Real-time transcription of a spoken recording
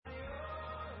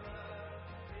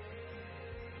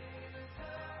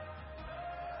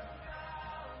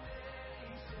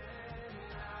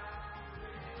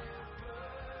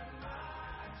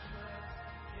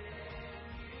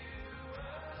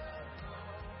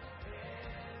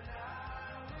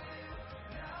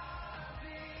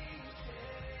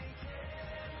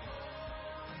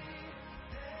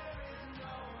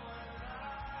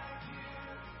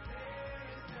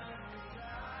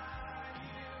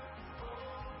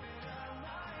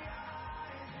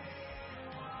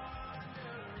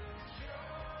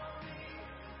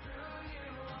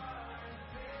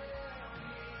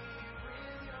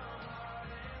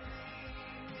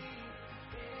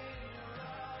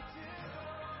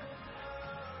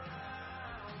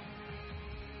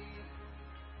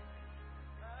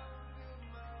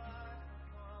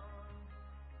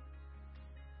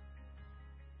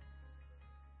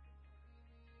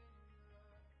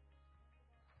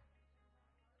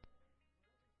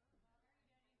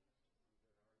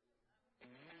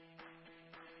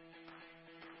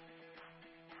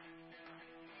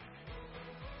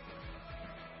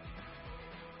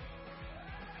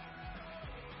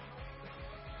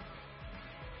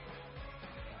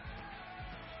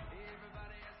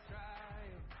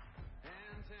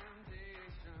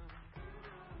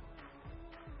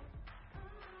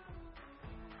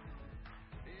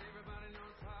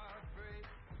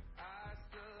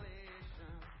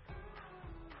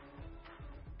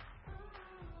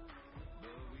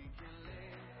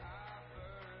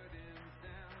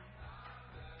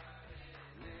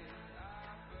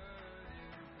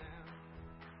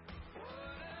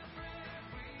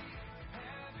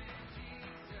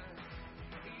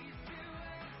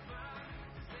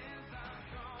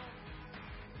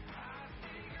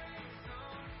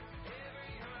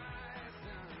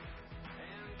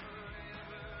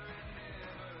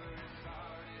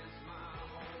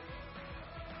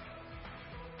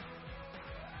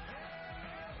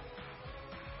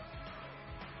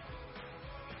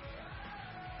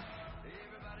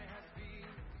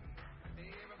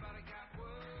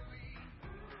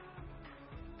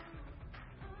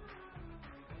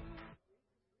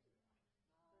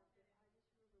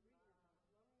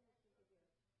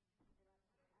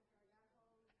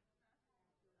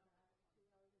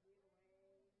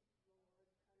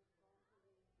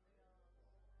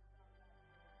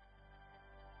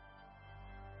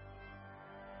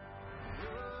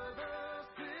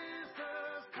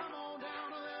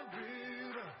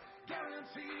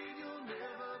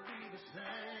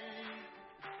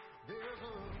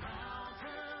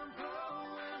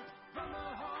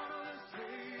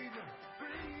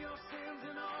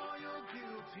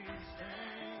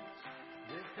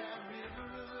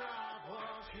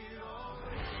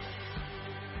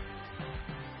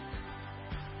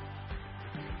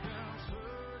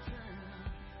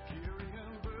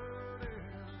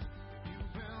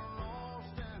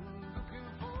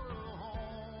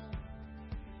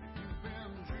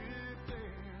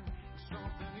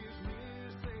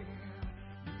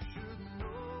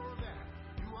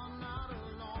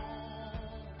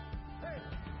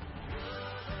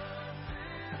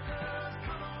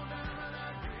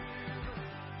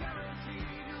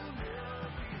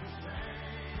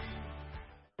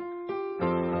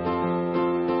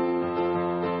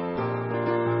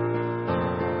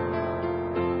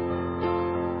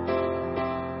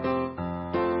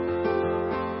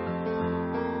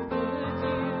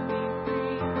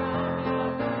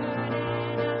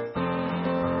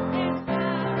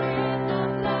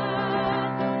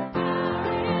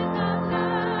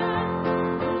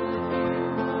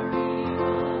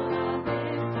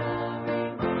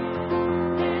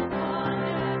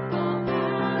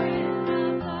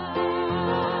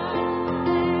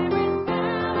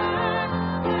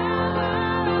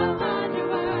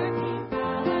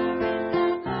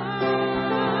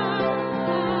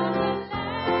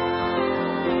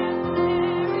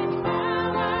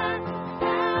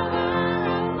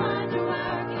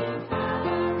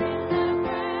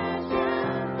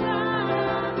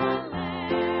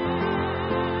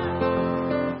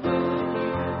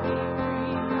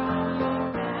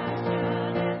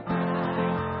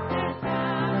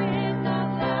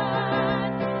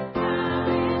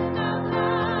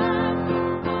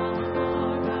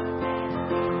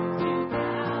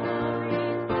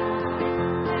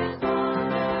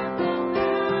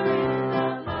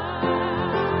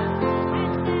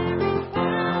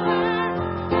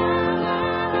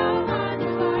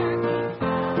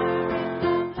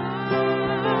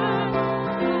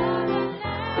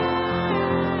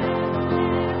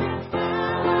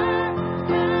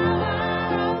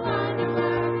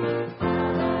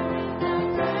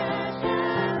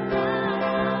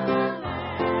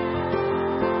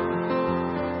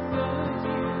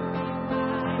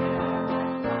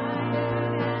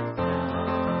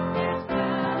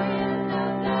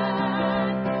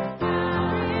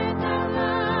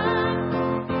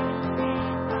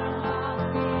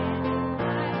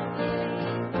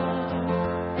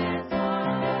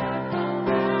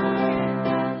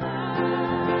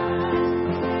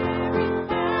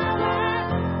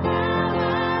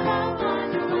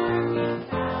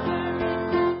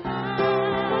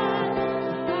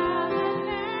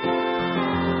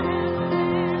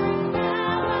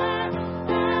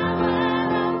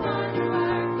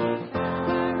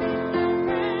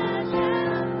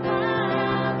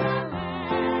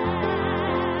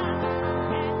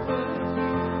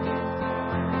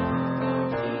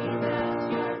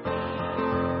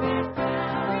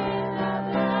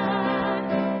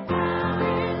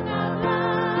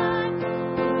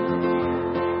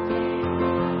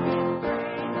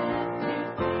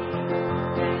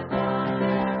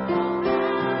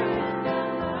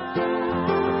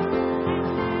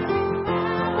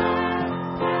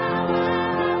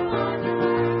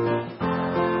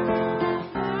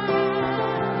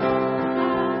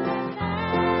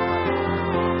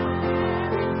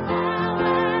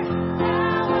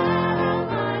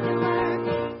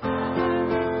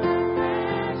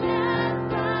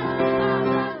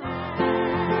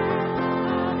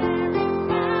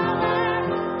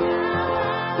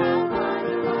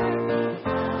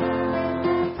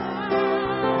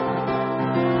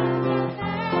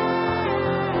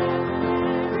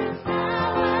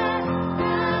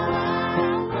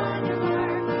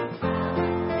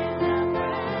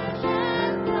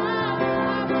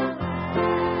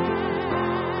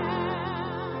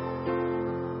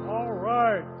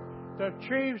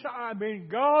Chiefs, I mean,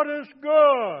 God is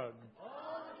good.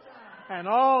 And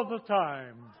all the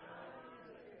time.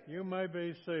 You may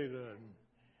be seated.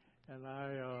 And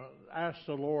I asked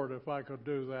the Lord if I could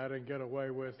do that and get away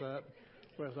with that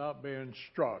without being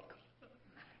struck.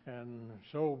 And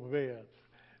so be it.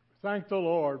 Thank the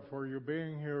Lord for you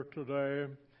being here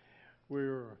today.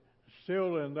 We're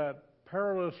still in that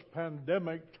perilous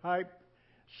pandemic type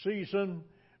season,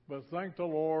 but thank the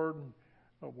Lord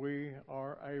we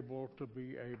are able to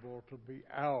be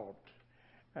out.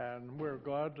 And we're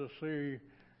glad to see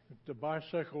the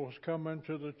bicycles come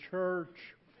into the church,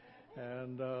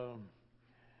 and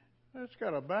it's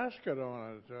got a basket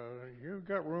on it. You've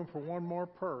got room for one more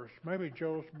purse. Maybe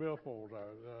Joe's billfold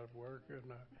does work.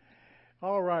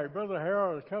 All right, Brother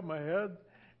Harold, come ahead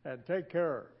and take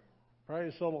care.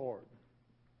 Praise the Lord.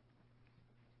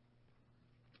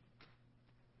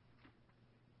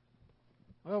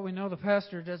 Well, we know the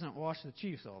pastor doesn't wash the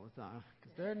Chiefs all the time,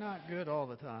 because they're not good all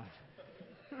the time.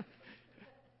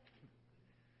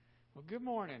 Well, good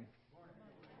morning.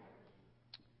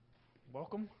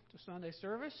 Welcome to Sunday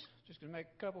service. Just going to make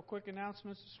a couple quick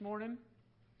announcements this morning.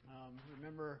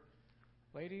 Remember,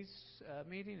 ladies'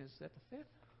 meeting, is that the 5th?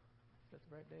 Is that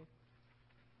the right date?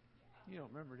 You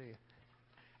don't remember, do you?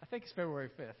 I think it's February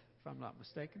 5th, if I'm not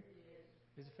mistaken.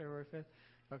 Is it February 5th?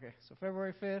 Okay, so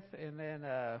February 5th, and then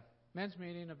men's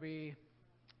meeting will be,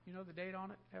 you know the date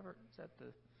on it, Everett? Is that the,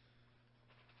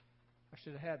 I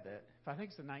should have had that. I think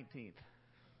it's the 19th.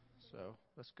 So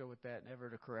let's go with that, and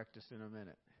Everett will correct us in a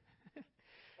minute.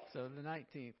 So the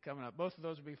 19th coming up. Both of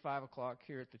those will be 5 o'clock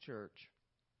here at the church.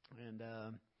 And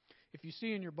if you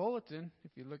see in your bulletin,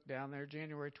 if you look down there,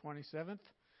 January 27th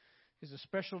is a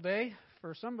special day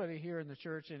for somebody here in the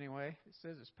church anyway. It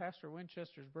says it's Pastor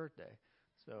Winchester's birthday.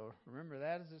 So remember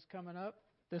that as it's coming up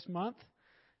this month.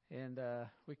 And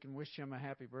we can wish him a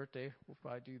happy birthday. We'll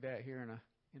probably do that here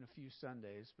in a few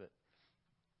Sundays. But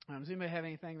does anybody have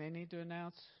anything they need to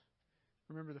announce?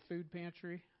 Remember the food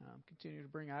pantry. Continue to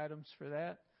bring items for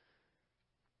that.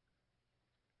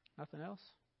 Nothing else?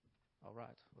 All right.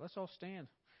 Well, let's all stand.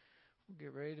 We'll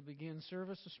get ready to begin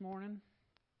service this morning.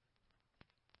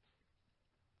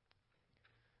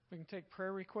 We can take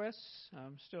prayer requests.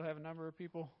 Still have a number of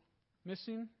people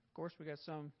missing. Of course, we got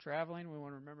some traveling. We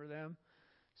want to remember them.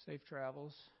 Safe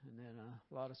travels. And then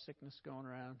a lot of sickness going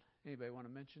around. Anybody want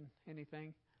to mention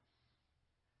anything?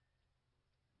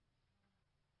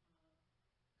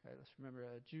 Okay, let's remember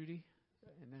Judy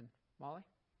and then Molly.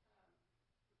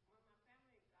 When my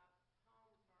family got home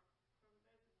from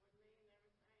visiting with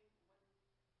me and everything,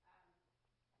 when the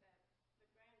grandson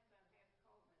had COVID,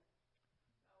 so just in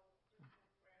prayer that he'll get well.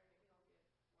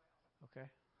 Okay,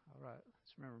 all right.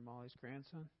 Let's remember Molly's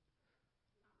grandson. Not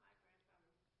my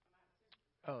grandson, my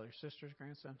sister. Oh, your sister's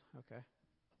grandson. Okay.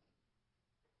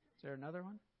 Is there another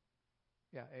one?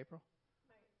 Yeah, April.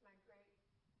 My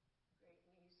great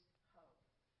niece Hope.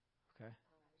 Okay.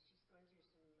 She's going through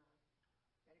some medical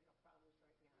problems right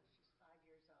now. She's 5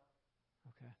 years old.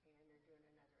 Okay. And they're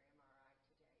doing another MRI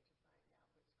today to find out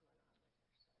what's going on with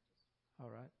her. So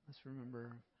all right. Let's remember.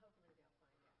 Hopefully they'll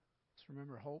find out. Let's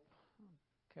remember Hope.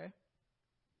 Okay.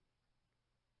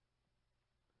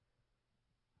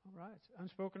 All right.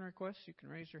 Unspoken requests. You can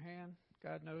raise your hand.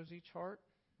 God knows each heart.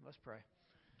 Let's pray.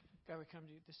 God, we come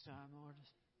to you at this time, Lord,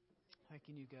 just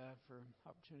thanking you, God, for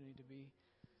opportunity to be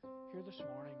here this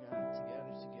morning, God, to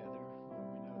gather together. Lord,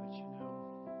 we know that you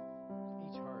know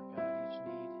each heart, God, each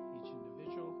need, each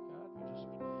individual. God, we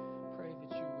just pray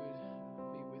that you would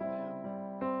be with them.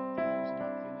 Those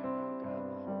not feeling well, God,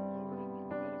 the whole Lord,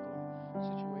 in their medical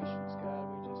situations, God,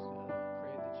 we just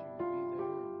pray that you would be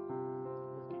there and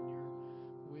work in your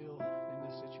will in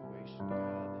this situation,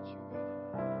 God, that you would be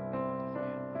with the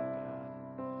family, God,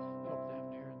 and help them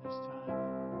during this time.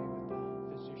 Be with the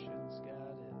physicians,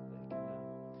 God, and they can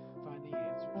find the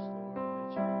answers, Lord.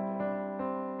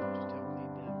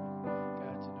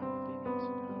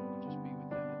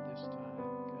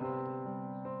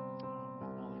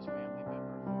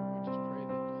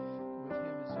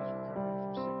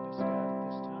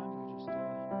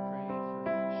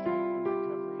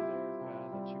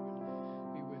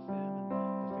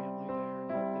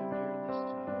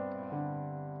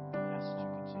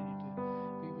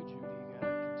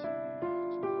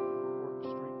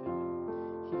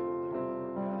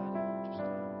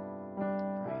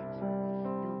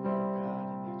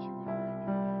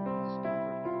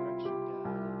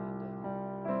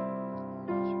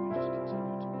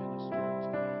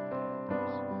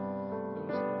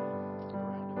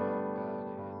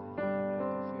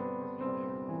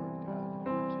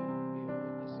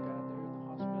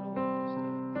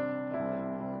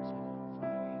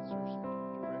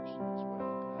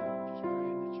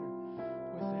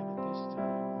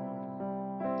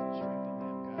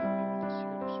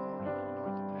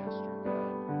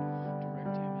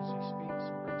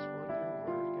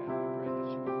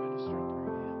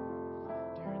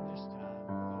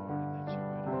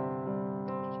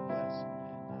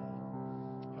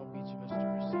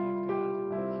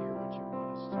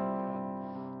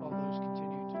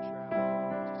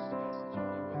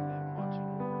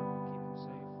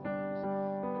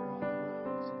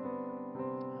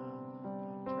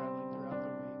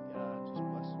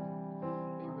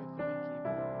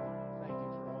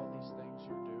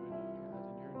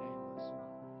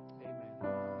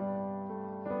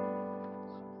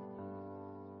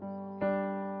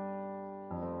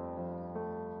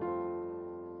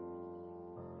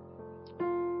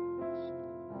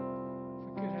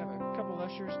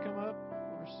 ushers come up,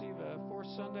 we'll receive a fourth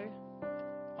Sunday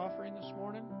offering this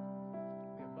morning.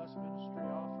 It'll be a bus ministry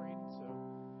offering, so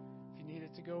if you need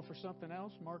it to go for something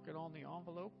else, mark it on the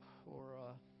envelope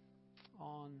or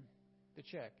on the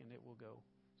check, and it will go.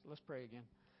 So let's pray again.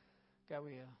 God,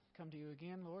 we come to you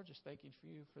again, Lord, just thanking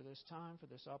you for this time, for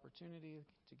this opportunity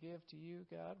to give to you,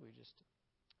 God. We just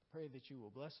pray that you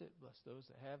will bless it, bless those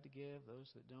that have to give,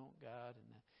 those that don't, God, and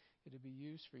that it'll be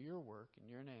used for your work. In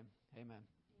your name, amen.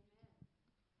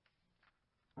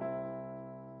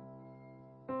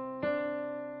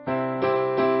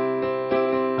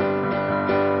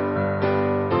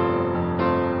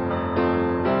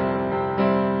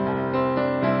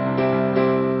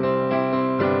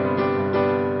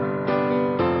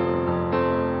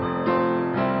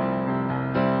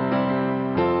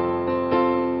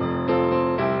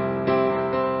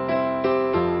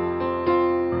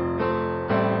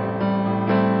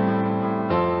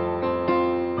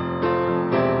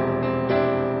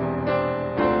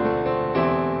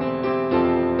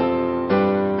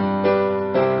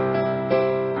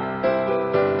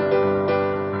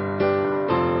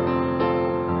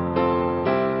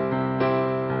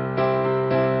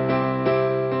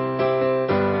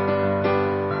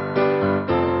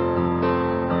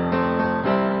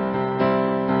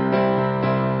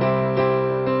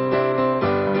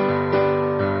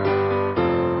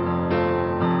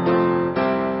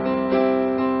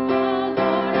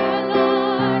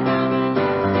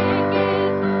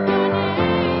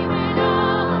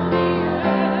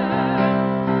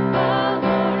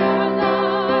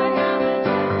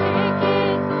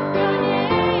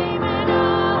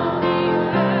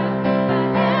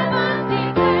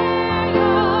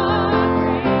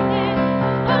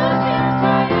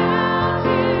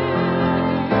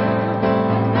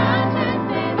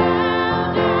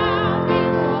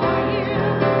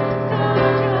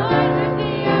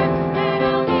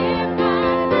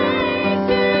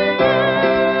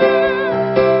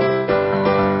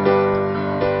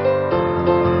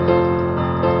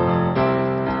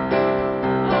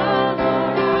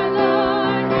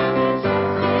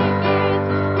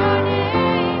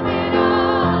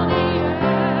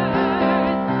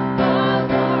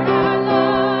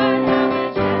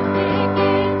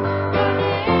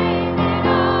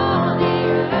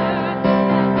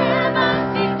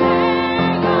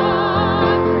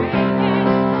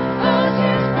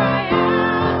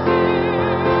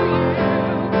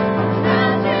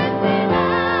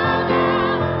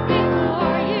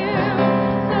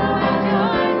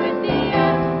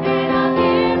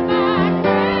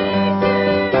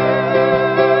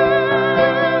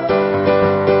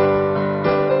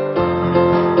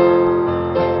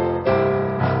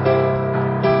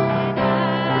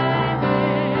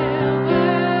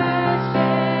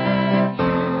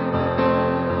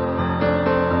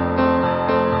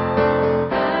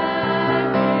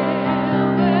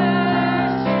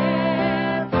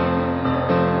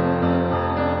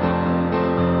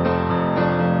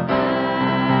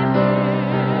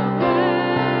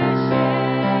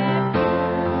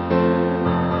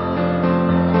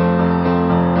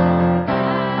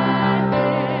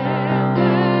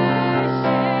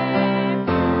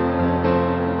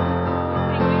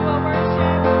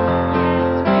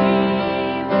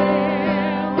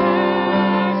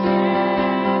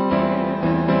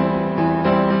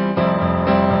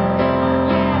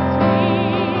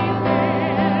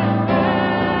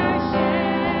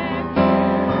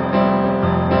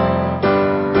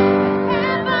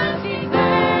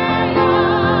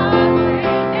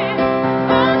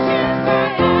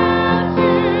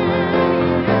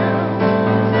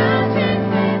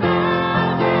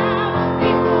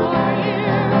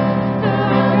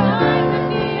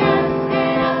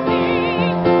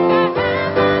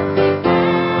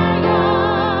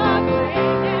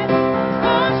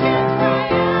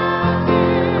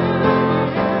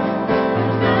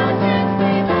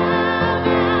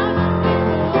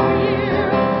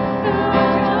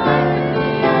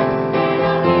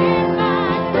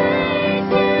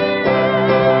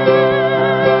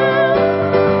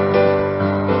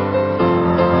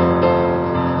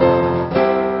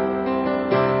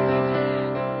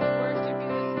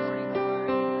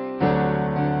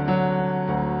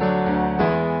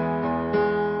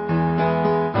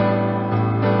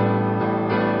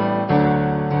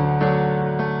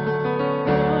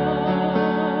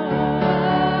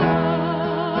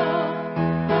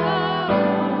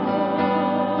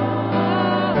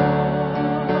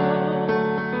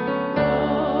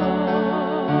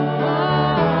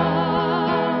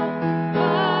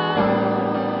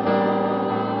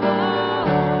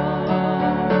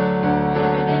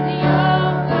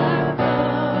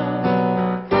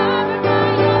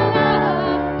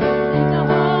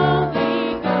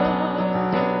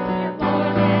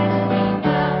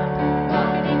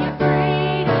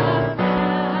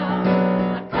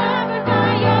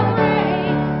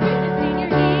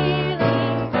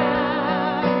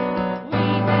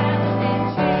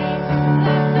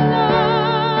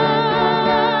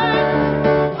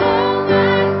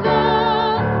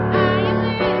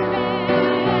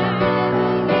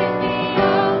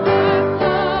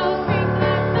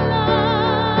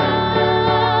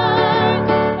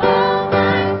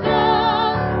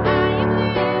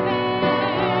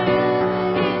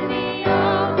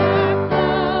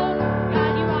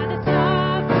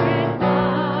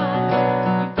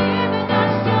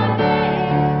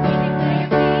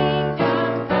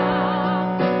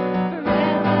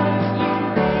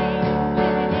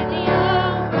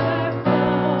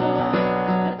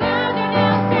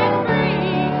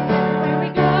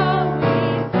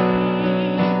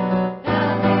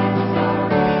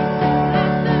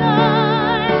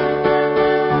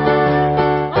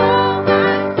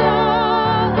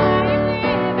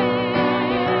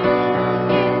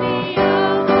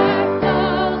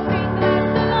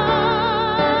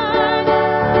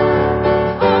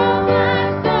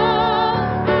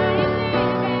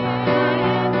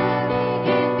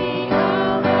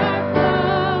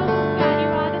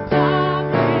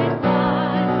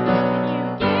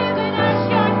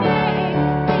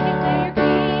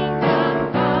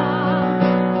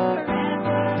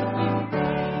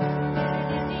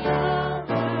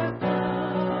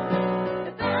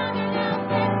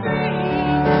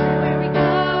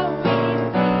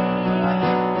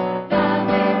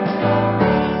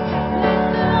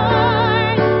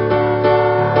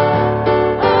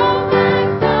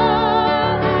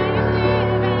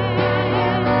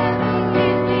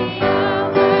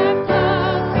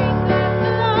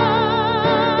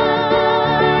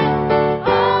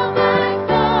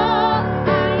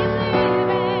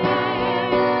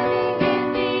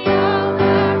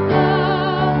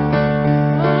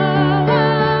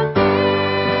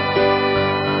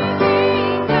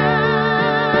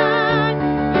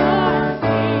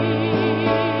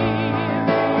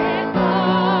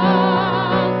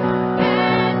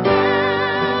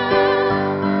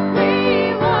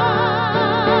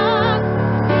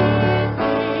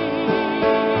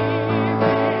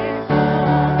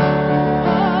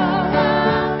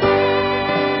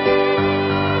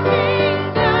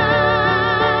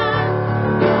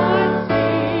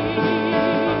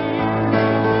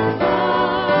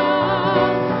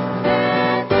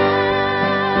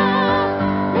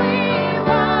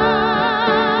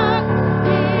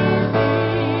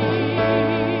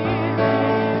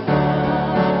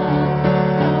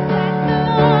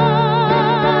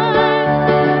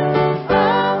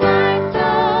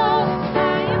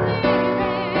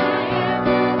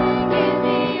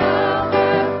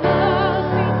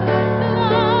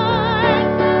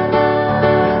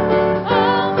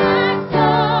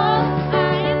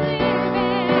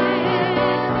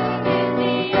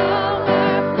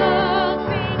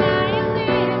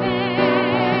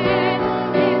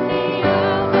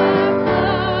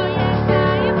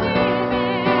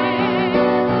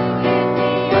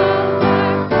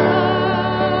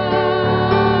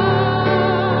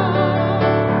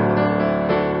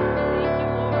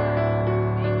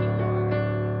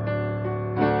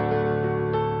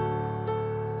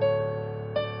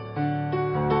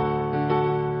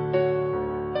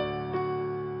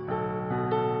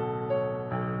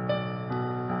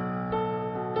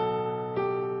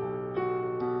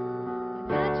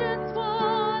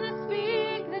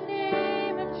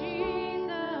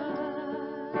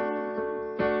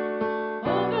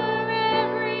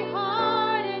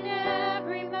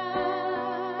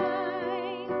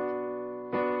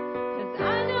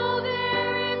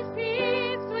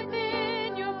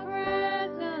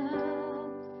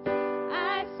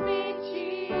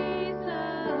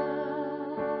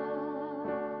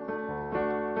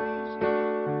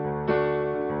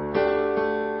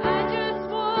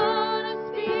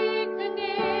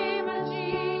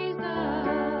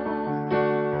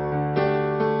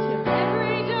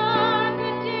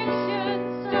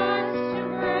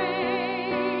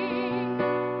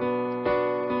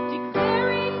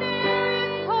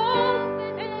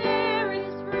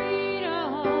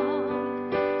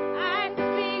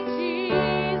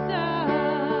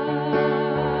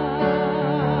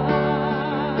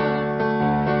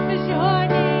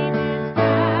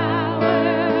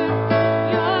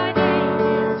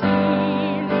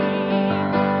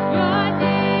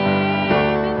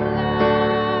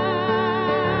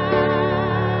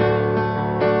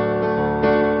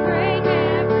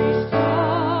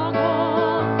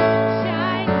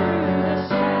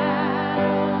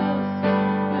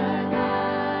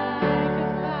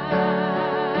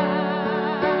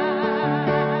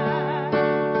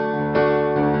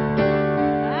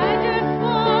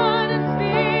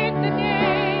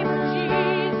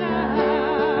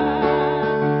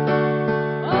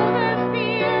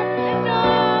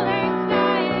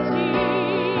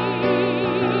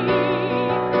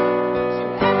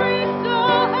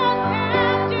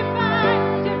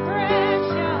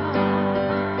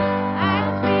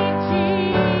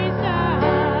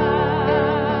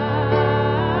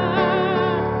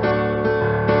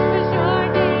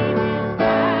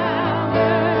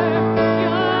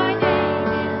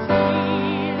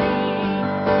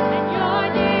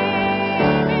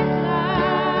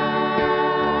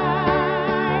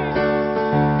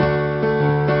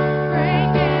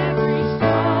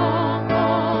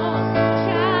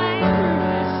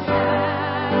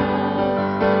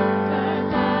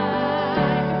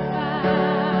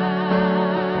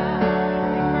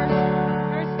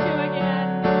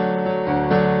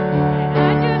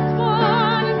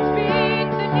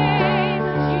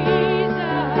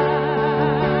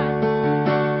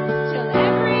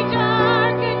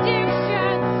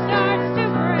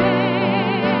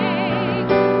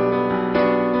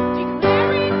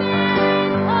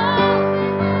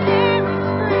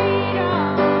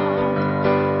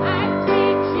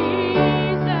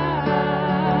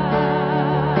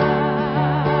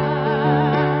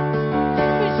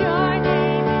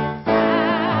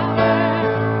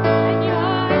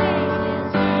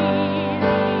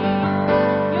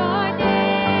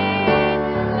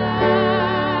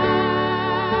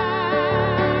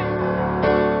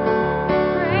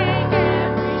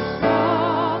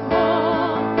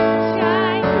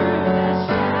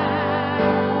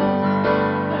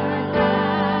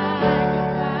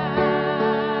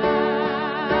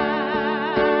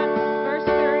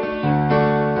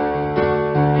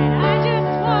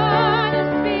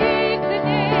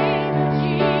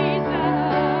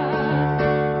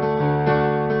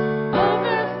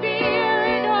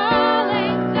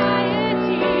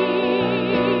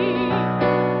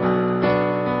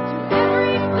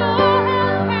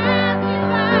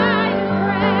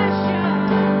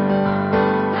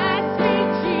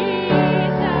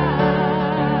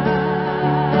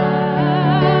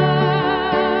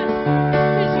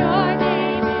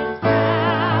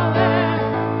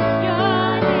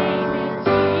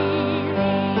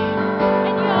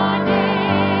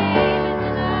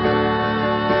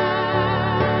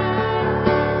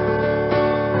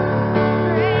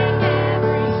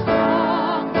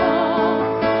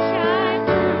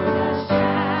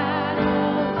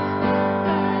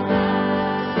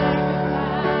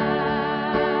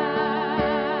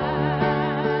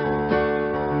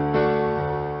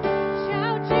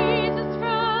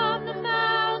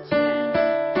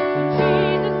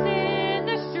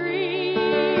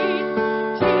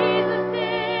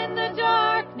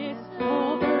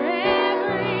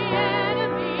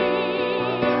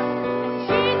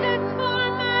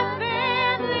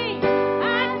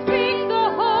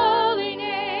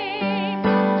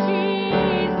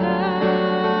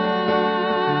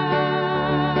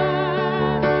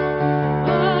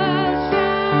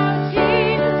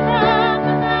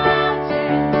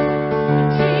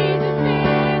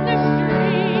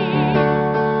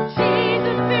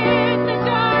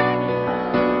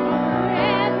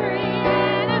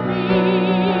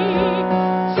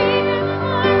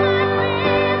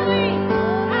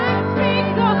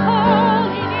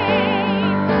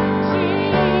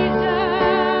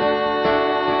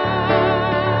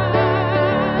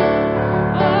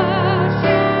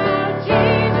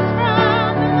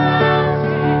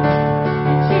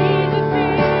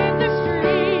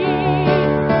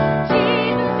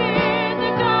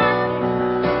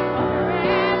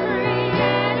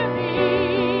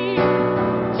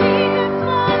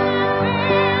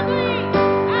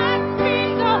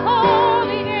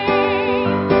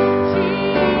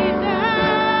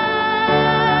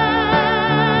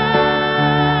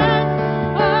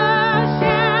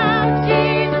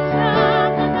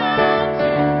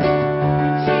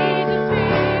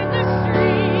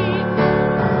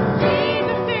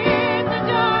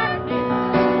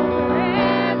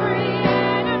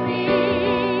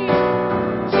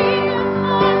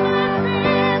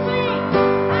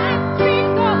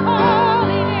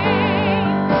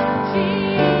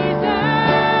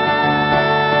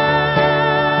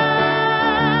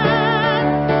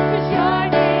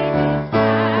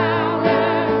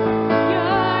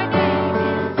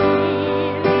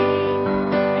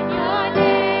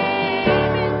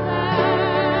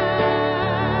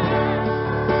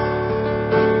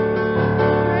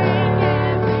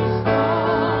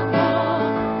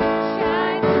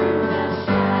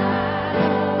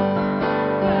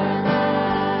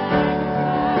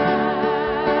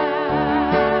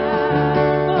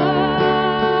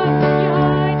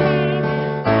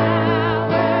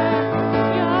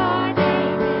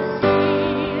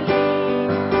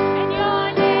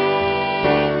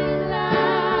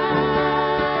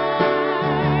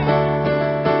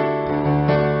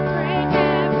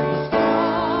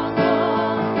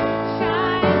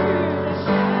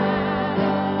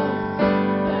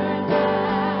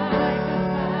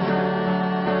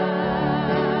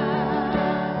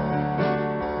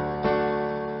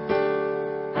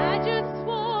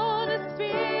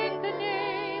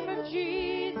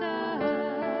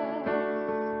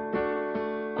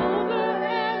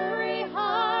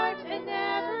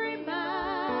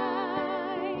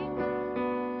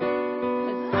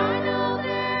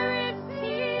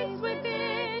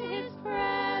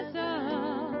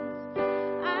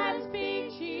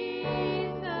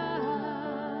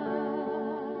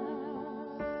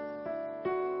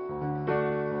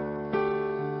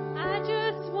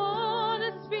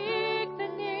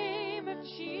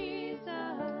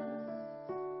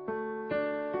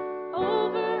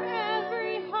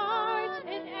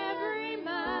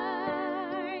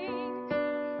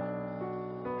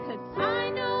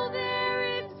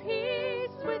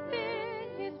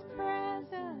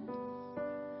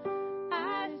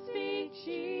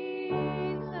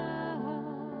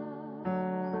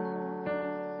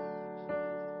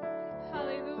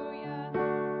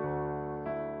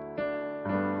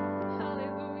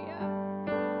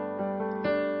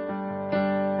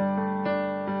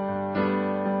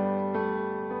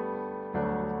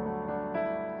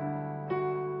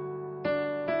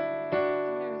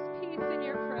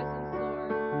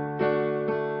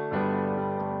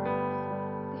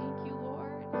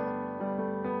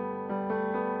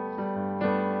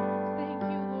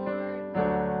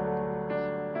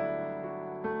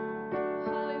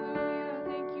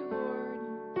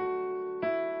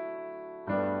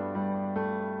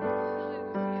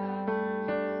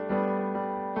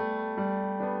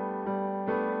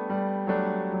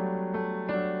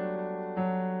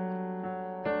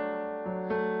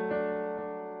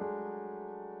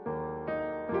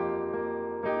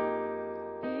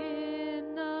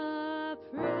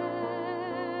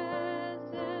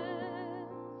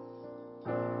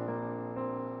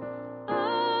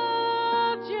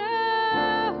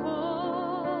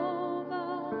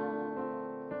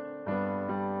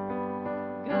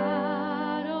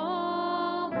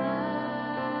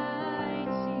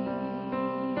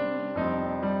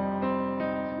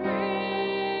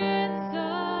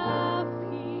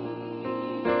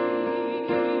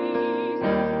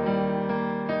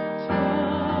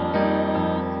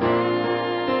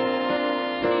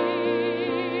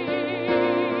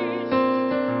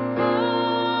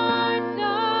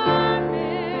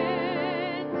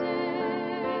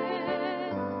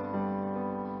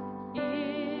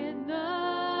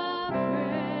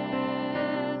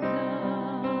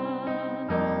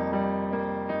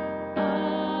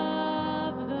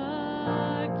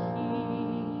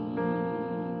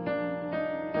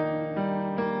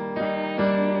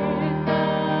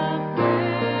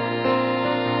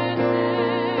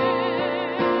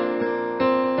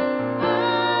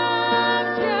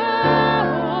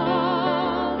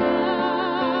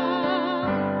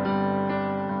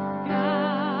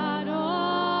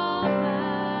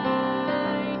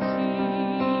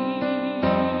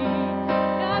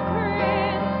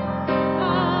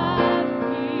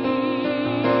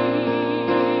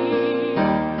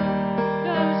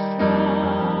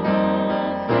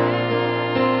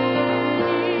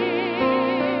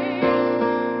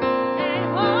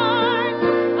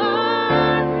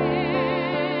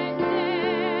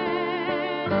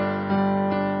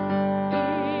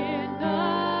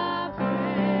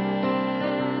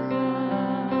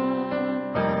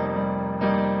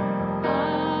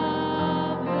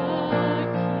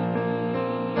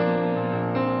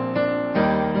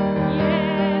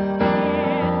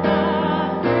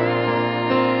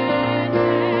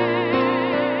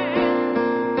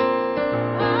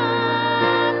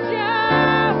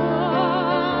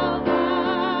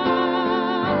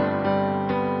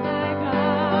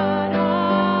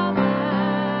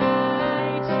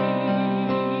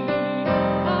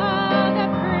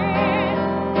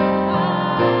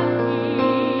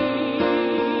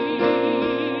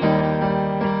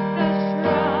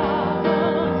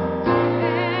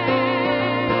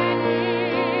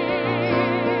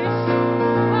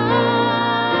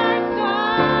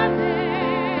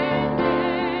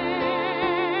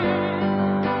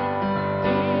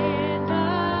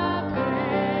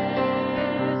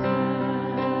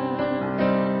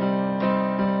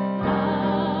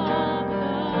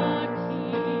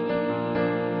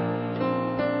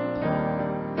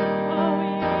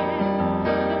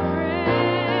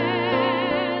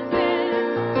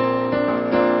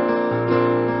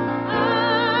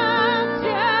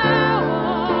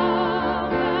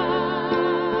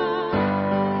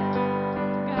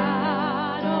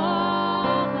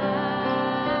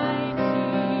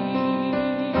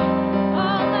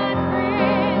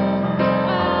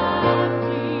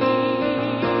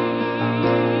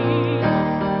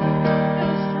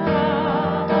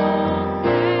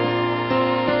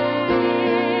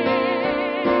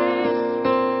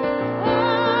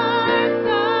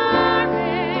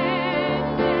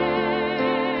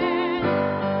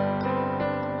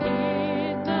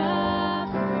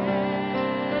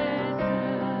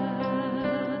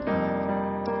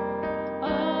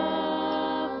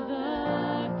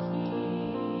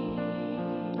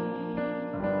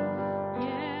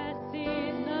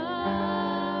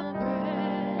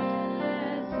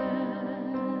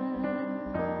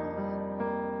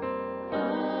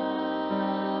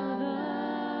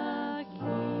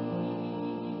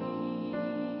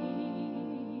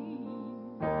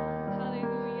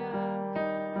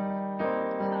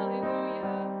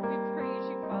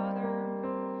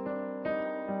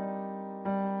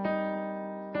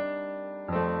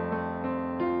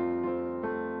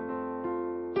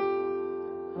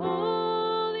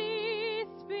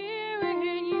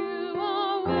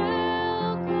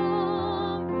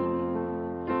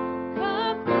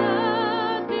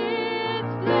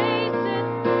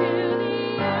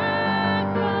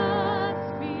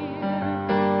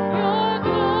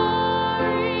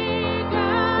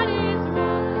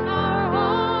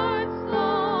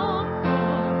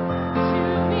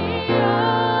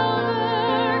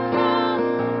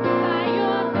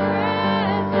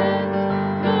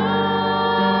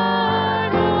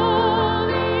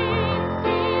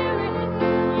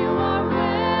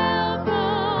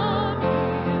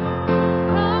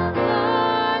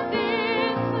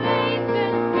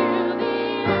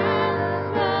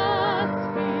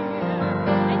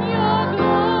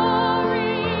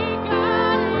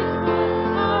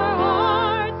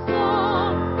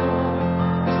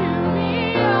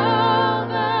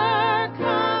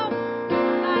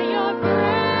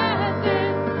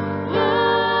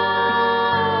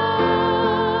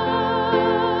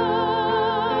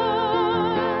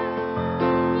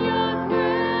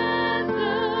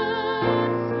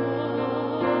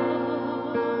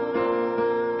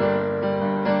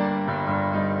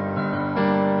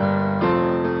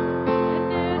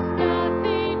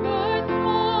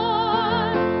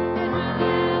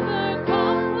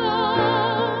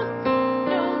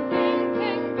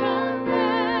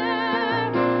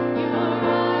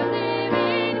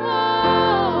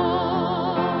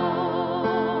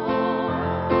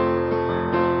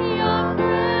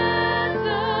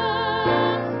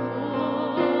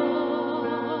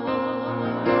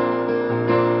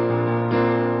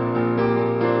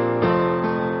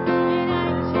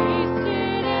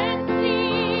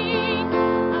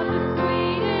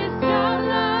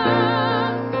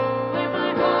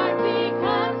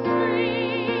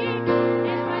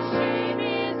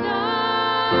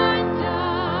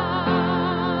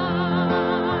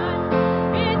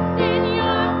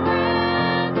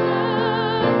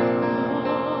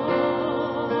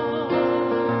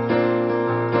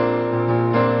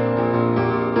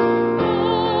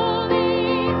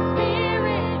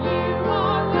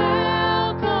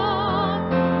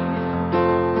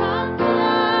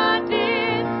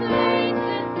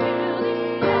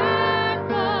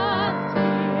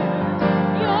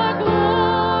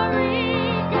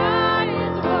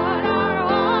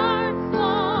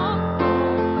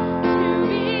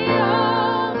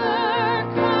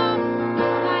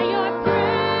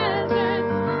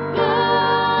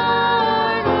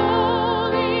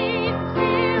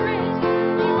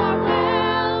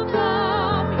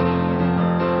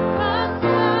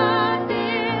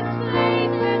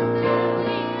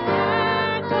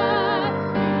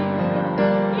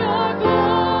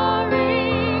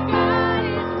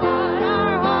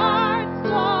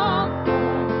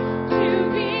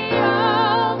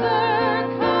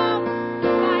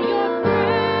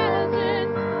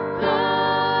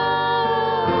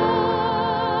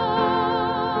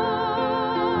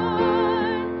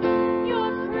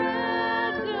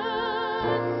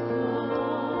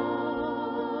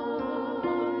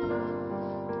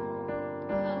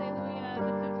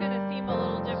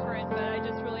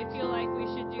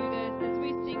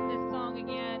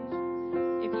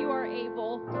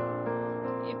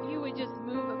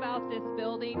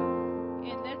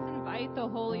 invite the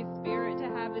Holy Spirit to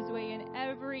have his way in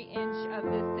every inch of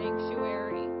this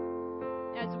sanctuary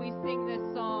as we sing this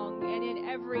song, and in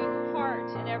every heart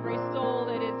and every soul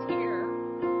that is here,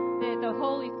 that the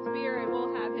Holy Spirit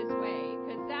will have his way,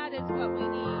 because that is what we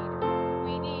need.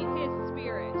 We need his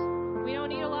Spirit. We don't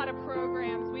need a lot of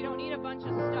programs. We don't need a bunch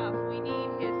of stuff. We need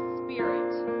his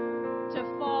Spirit to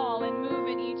fall and move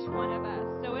in each one of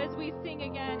us. So as we sing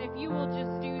again, if you will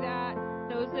just do that,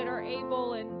 those that are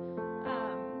able, and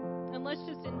let's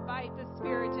just invite the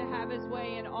Spirit to have his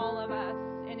way in all of us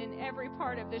and in every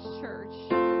part of this church.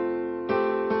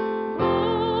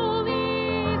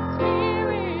 Holy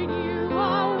Spirit, you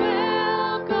are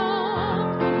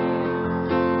welcome here.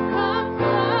 Come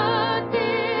flood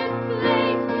this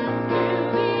place, fill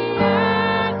the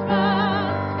atmosphere.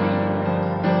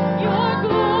 Your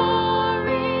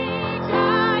glory,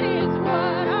 God, is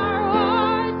what our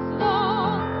hearts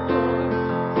long for.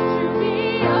 To be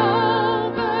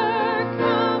overcome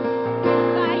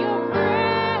by your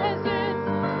presence,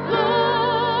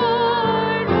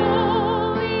 Lord.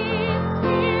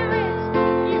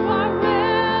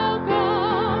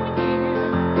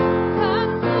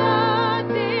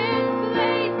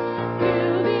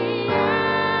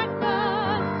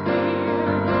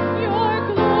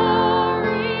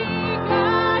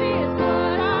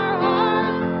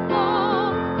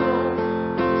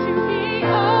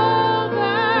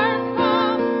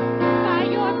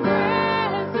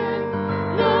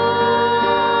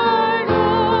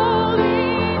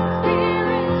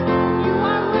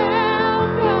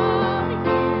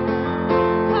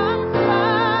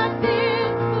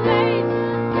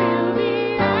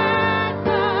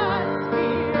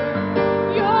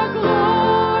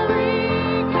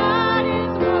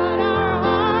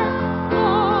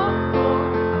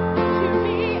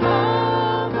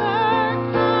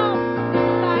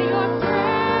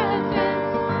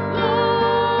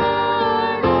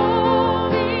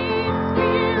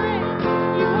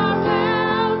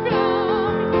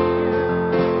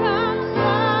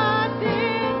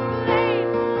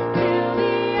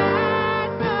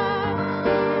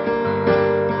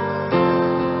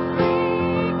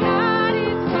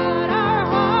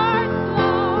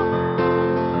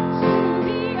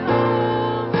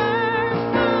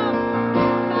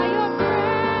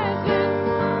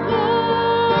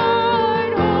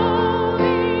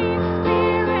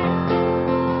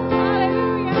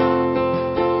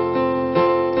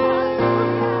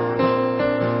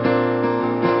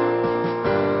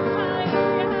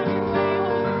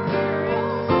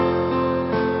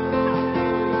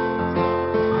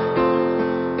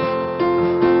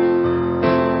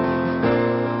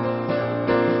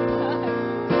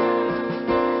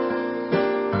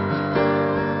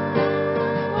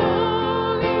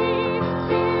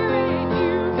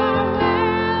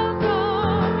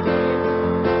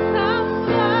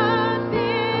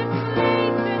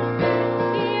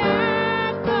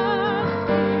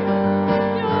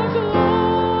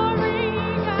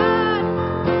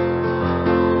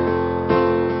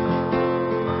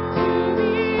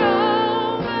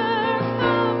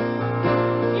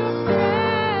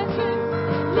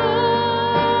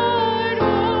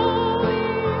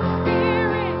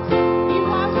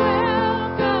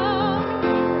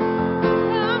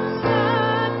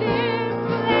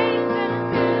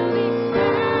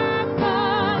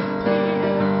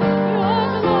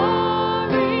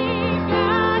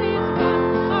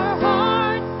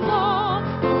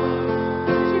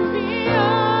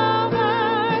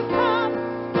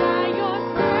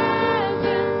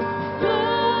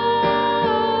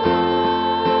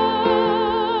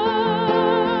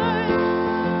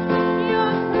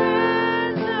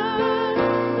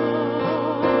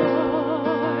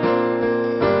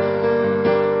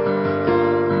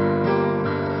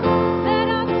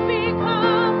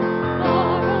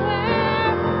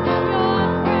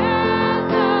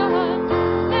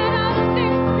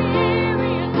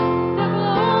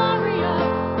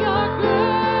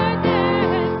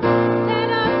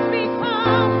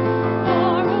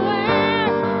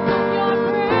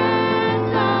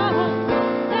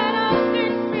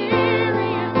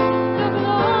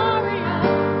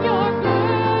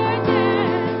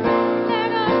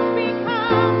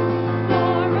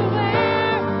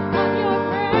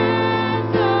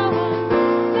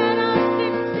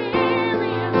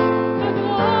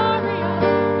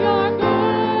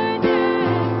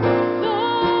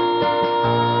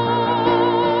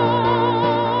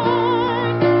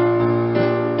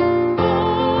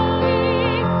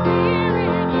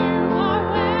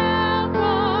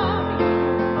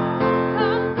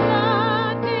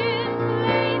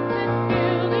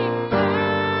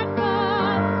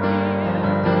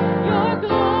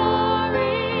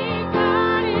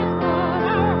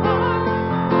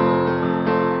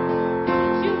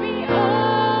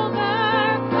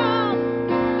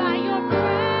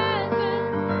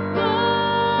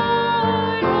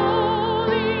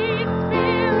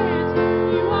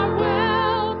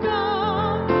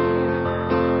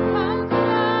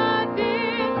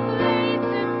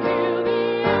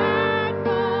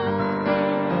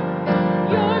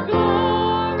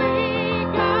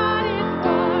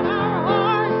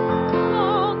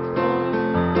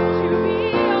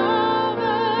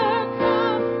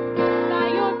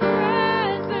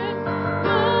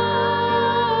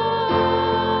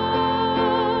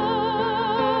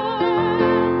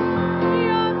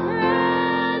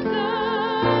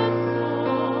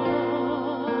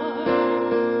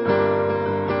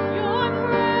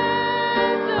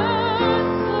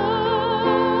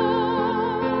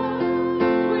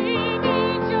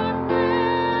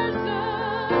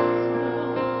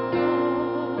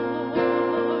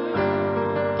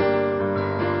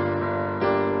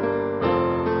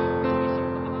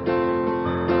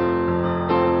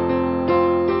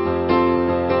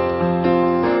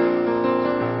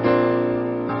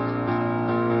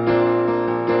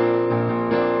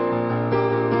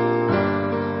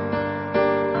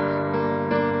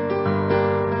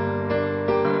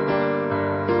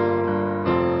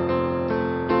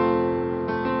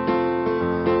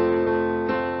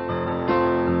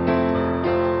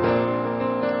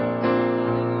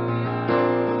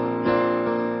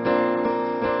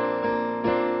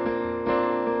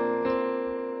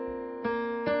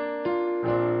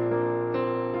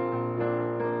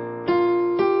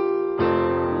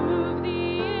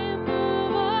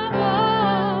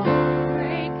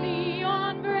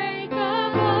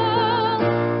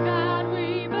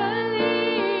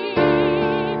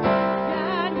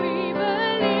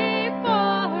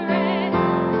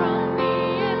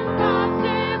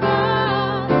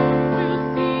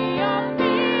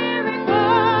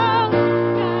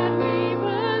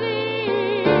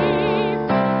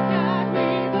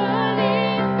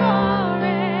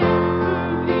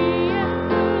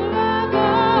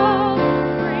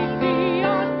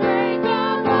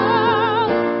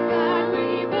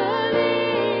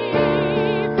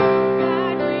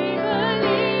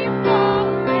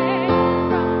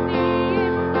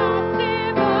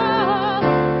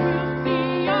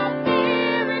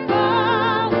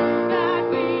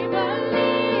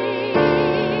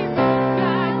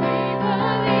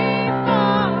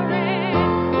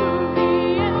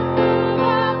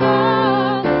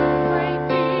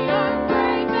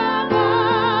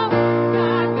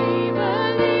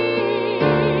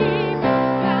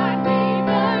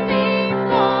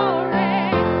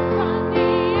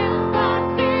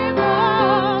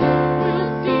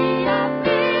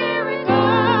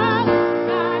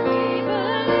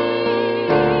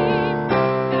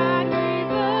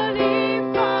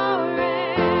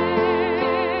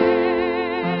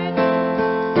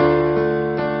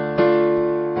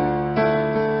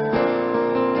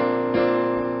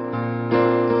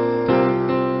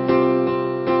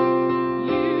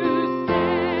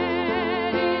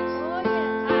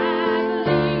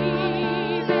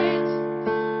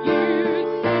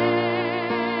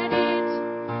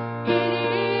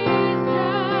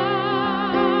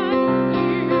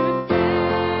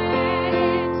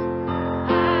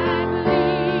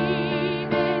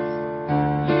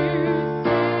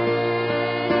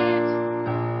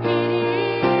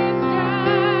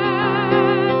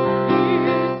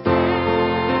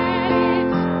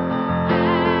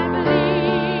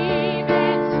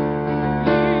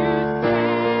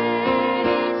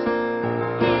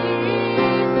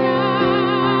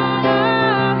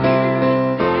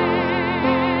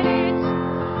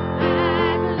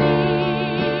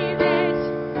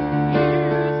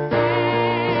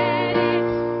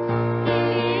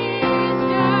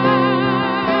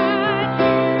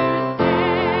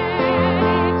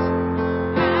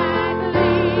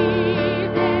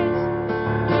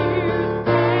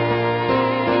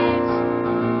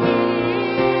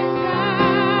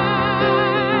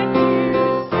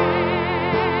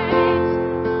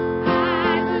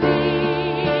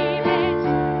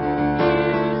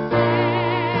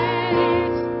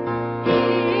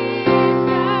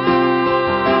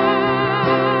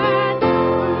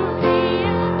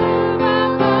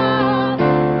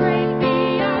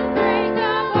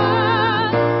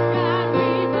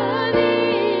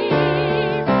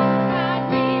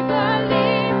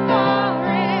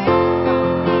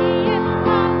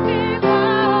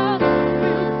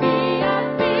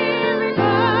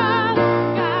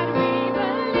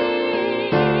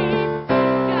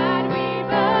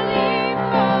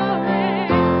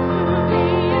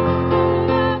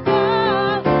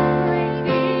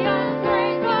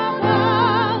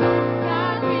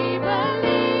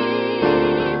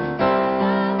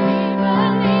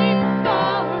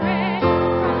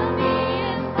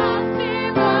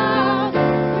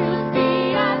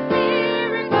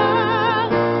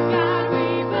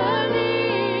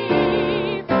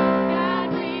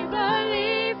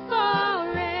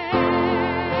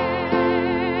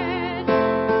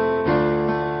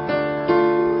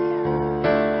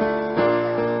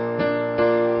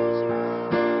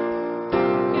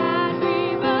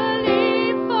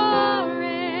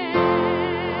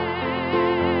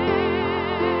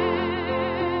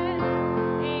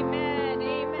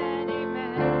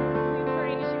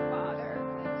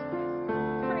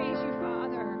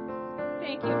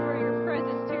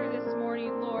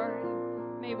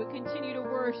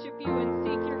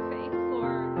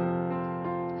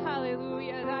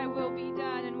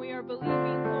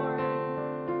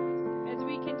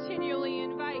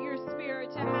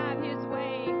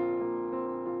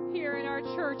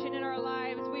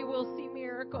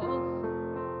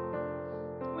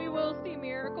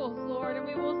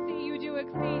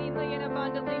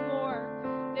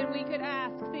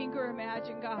 think, or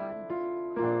imagine, God.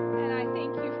 And I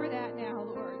thank you for that now,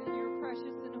 Lord, in your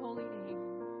precious and holy name.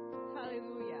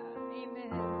 Hallelujah.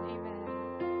 Amen. Amen.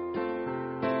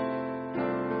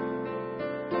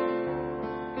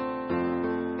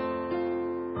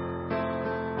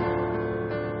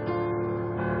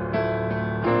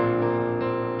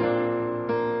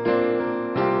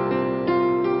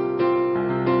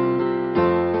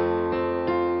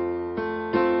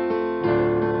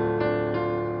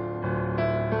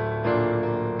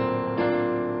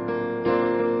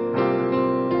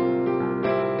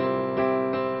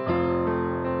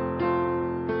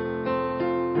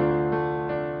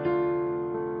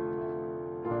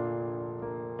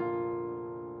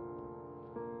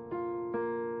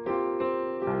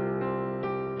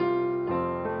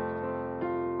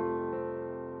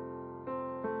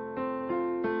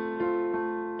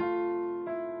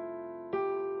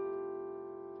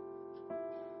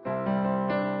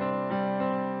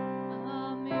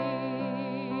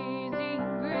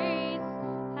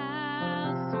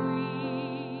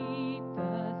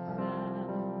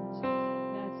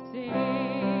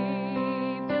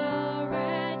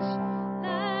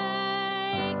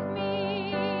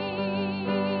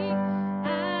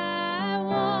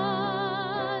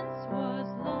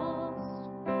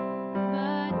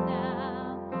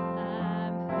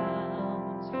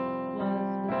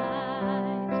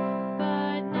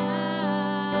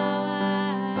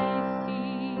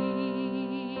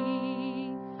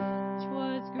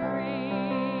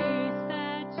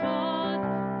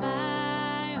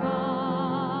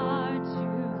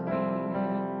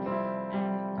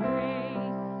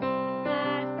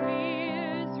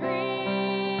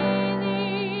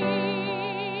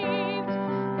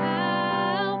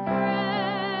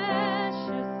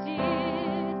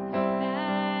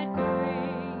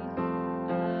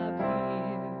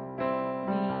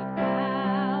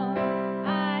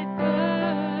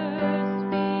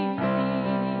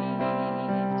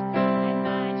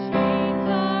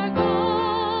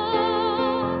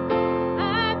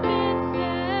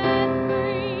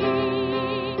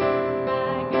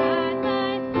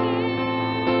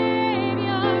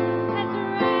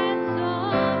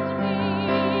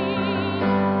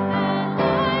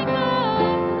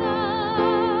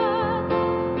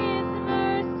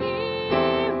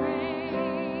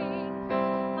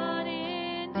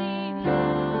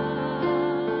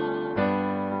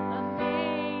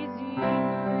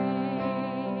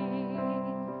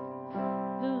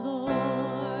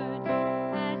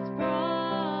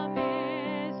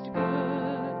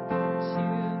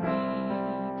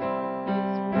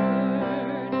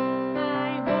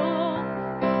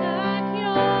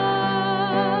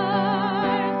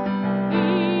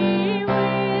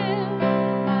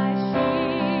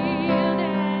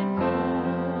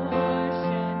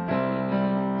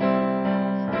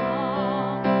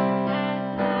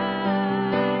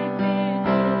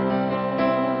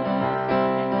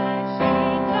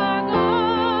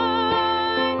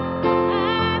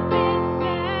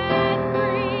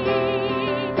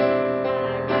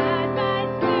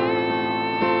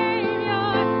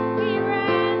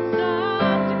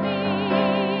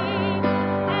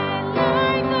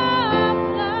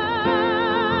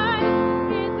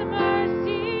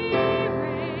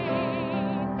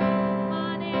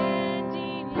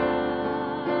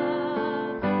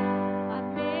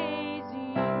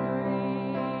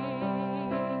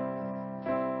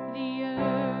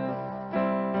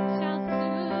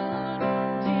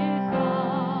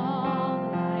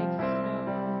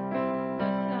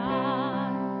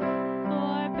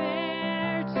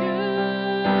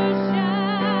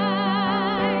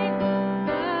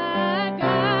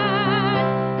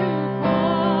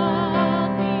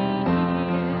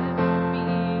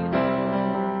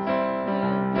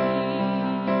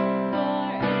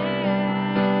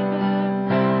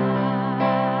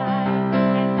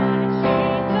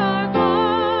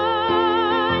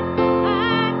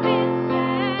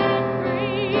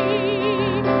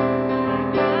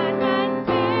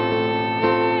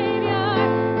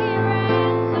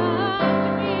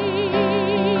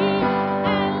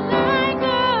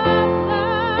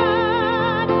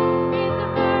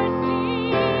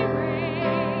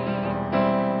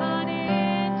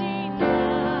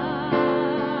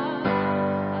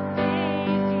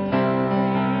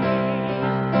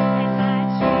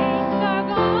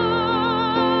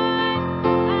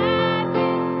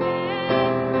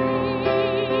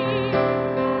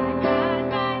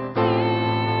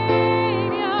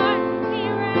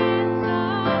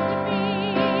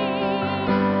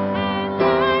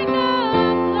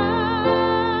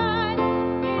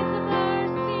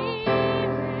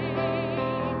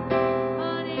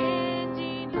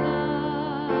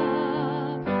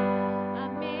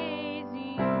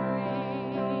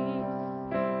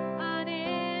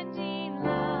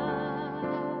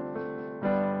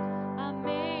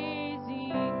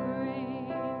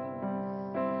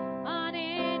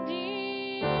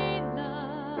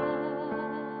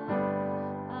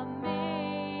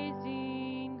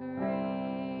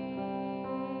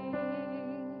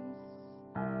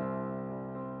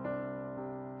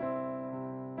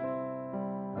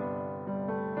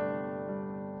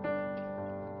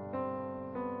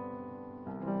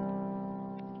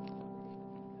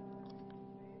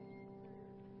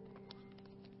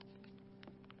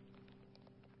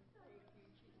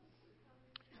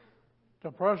 The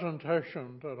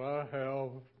presentation that I have,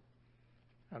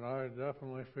 and I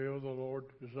definitely feel the Lord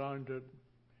designed it,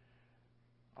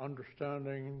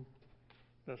 understanding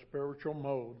the spiritual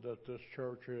mode that this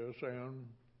church is in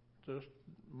this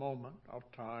moment of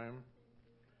time.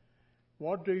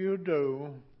 What do you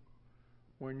do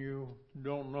when you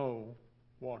don't know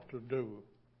what to do?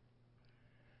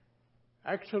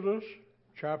 Exodus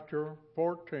chapter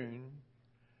 14,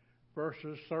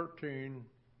 verses 13,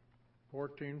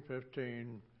 14,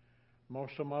 15.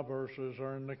 Most of my verses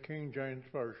are in the King James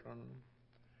Version.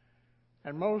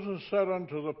 And Moses said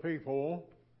unto the people,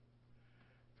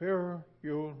 Fear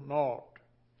you not.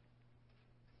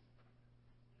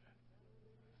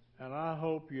 And I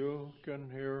hope you can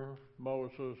hear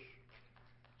Moses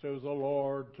through the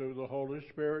Lord, through the Holy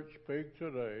Spirit speak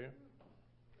today.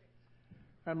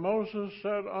 And Moses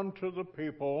said unto the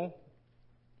people,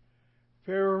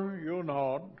 Fear you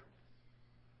not,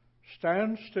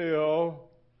 stand still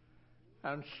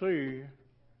and see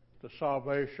the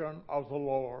salvation of the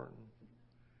Lord,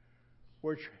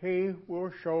 which he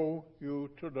will show you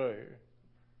today.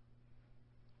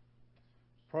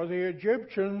 For the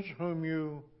Egyptians whom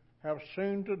you have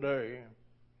seen today,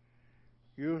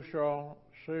 you shall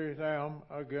see them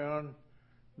again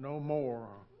no more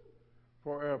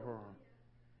forever.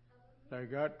 They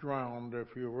got drowned, if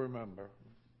you remember.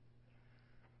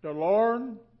 The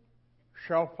Lord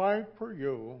shall fight for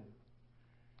you,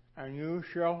 and you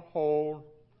shall hold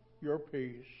your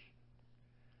peace.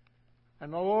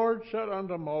 And the Lord said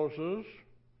unto Moses,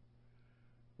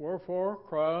 Wherefore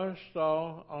criest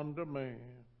thou unto me?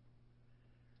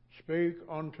 Speak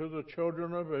unto the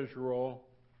children of Israel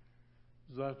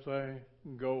that they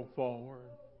go forward.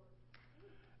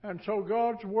 And so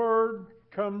God's word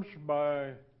comes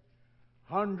by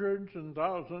hundreds and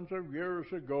thousands of years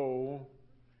ago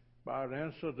by an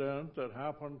incident that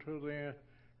happened to the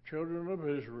children of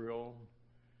Israel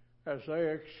as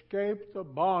they escaped the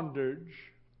bondage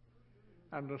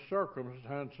and the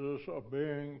circumstances of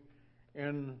being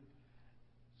in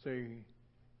the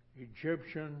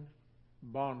Egyptian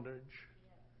bondage.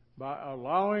 By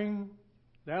allowing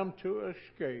them to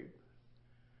escape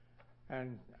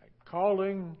and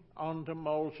calling unto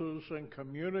Moses and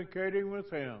communicating with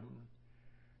him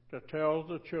to tell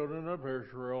the children of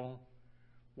Israel,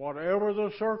 whatever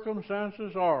the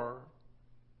circumstances are,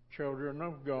 children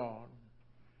of God,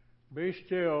 be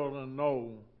still and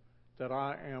know that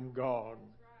I am God,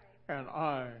 and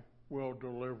I will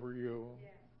deliver you.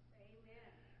 Yes.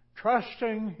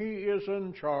 Trusting he is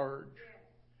in charge.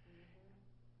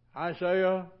 Yes.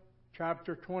 Isaiah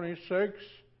chapter 26,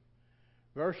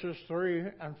 verses 3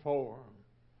 and 4.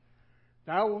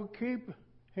 Thou wilt keep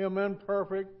him in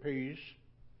perfect peace,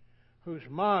 whose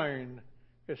mind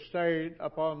is stayed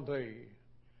upon thee,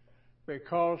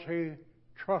 because he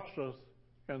trusteth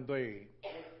in thee.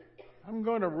 I'm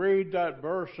going to read that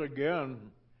verse again,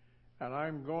 and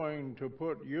I'm going to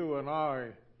put you and I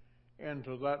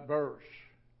into that verse.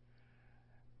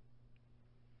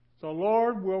 The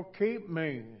Lord will keep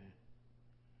me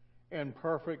in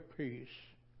perfect peace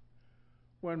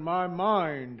when my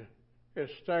mind is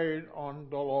stayed on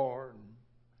the Lord,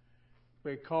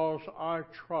 because I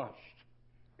trust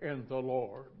in the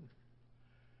Lord.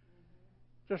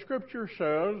 The Scripture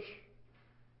says,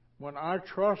 when I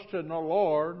trust in the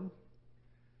Lord,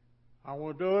 I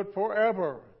will do it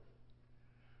forever.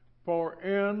 For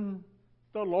in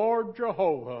the Lord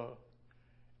Jehovah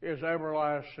is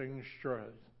everlasting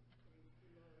strength.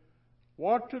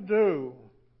 What to do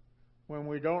when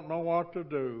we don't know what to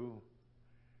do?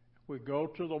 We go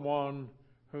to the one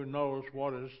who knows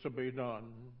what is to be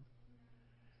done.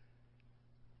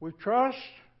 We trust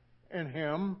in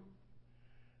him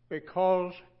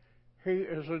because he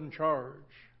is in charge.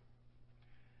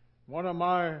 One of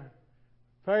my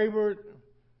favorite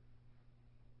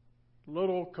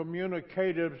little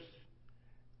communicative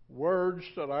words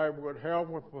that I would have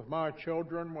with my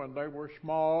children when they were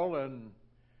small, and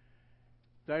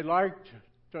they liked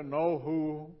to know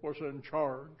who was in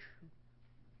charge.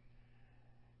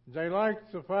 They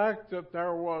liked the fact that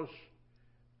there was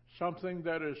something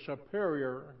that is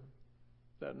superior,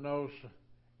 that knows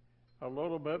a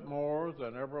little bit more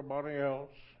than everybody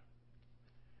else.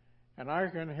 And I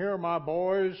can hear my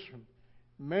boys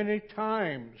many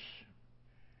times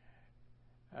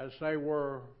as they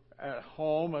were at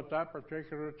home at that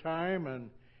particular time, and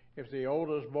if the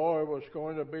oldest boy was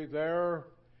going to be there,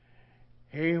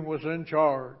 he was in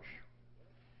charge.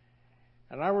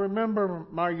 And I remember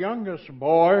my youngest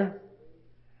boy,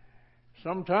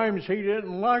 sometimes he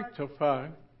didn't like the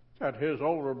fact that his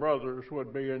older brothers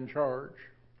would be in charge.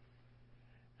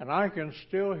 And I can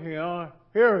still hear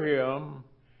him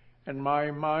in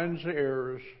my mind's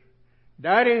ears,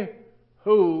 Daddy,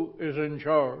 who is in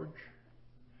charge?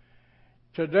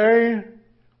 Today,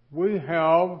 we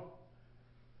have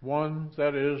one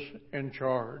that is in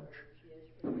charge.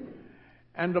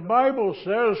 And the Bible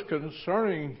says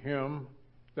concerning him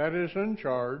that is in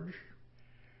charge,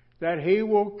 that he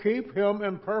will keep him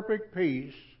in perfect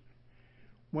peace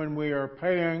when we are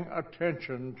paying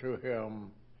attention to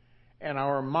him and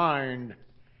our mind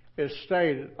is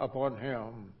stayed upon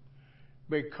him,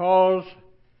 because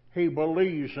he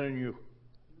believes in you,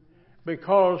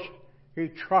 because he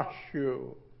trusts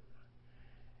you.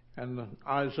 And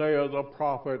Isaiah the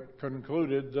prophet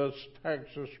concluded this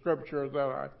text of Scripture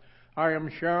that I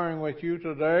am sharing with you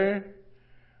today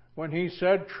when he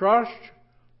said, trust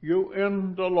you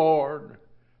in the Lord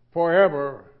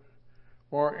forever,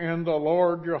 for in the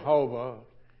Lord Jehovah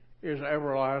is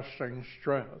everlasting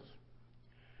strength.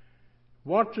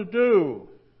 What to do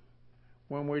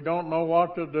when we don't know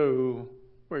what to do?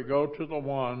 We go to the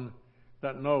one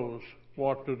that knows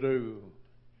what to do.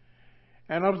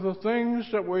 And of the things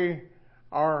that we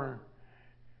are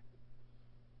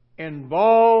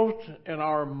involved in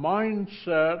our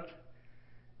mindset,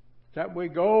 that we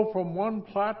go from one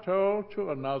plateau to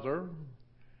another,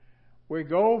 we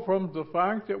go from the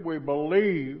fact that we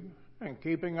believe and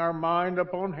keeping our mind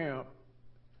upon him,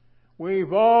 we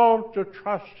evolve to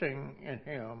trusting in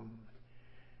him.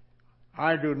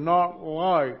 I do not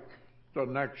like the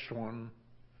next one.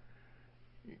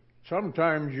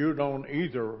 Sometimes you don't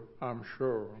either, I'm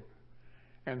sure.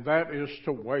 And that is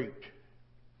to wait.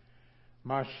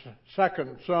 My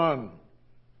second son,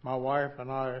 my wife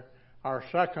and I, our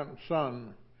second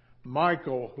son,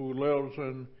 Michael, who lives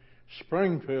in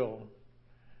Springfield,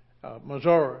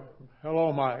 Missouri.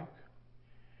 Hello, Mike.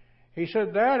 He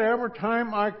said, Dad, every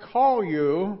time I call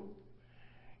you,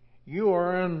 you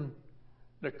are in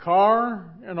the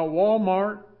car in a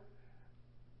Walmart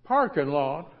parking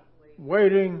lot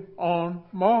waiting on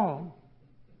Mom.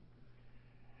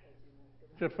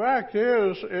 The fact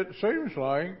is, it seems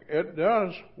like it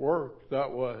does work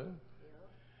that way.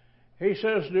 He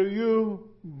says, do you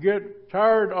get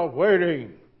tired of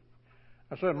waiting?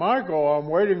 I said, Michael, I'm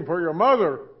waiting for your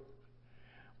mother.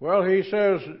 Well, he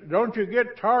says, don't you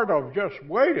get tired of just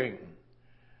waiting?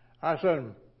 I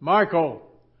said, Michael,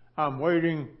 I'm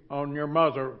waiting on your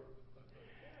mother.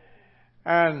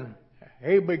 And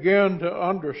he began to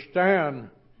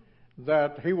understand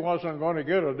that he wasn't going to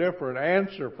get a different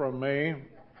answer from me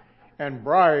and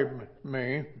bribe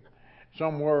me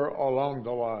somewhere along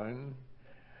the line.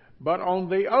 But on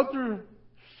the other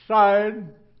side,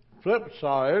 flip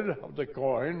side of the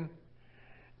coin,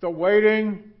 the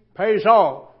waiting pays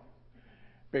off.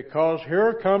 Because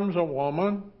here comes a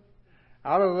woman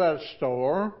out of that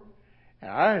store,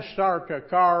 and I start the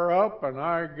car up, and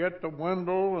I get the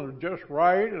window just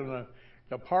right, and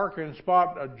the parking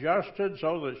spot adjusted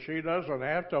so that she doesn't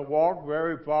have to walk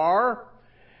very far,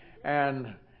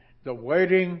 and the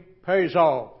waiting pays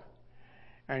off.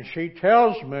 And she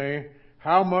tells me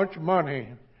how much money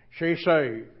she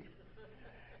saved.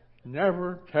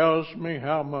 Never tells me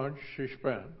how much she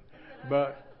spent.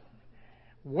 But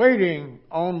waiting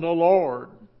on the Lord.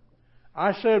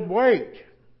 I said, wait.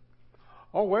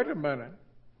 Oh, wait a minute.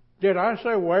 Did I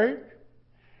say wait?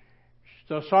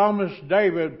 The psalmist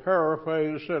David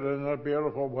paraphrased it in a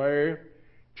beautiful way.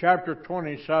 Chapter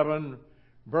 27,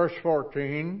 verse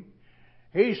 14.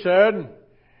 He said,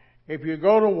 if you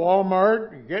go to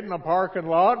Walmart, get in a parking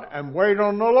lot and wait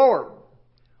on the Lord.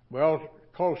 Well,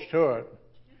 close to it.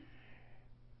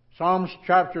 Psalms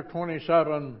chapter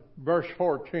 27, verse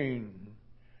 14.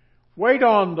 Wait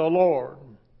on the Lord.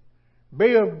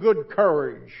 Be of good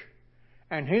courage,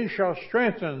 and he shall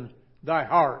strengthen thy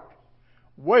heart.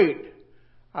 Wait,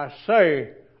 I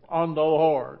say, on the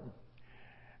Lord.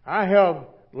 I have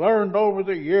learned over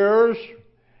the years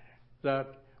that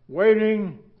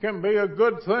waiting can be a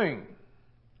good thing.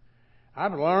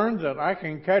 I've learned that I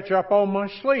can catch up on my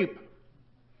sleep,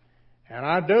 and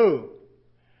I do.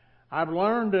 I've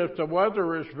learned if the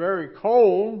weather is very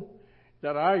cold,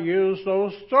 that I use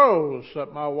those stoves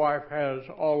that my wife has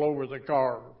all over the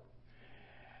car.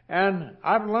 And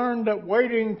I've learned that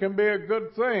waiting can be a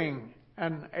good thing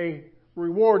and a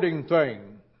rewarding thing.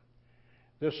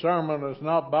 This sermon is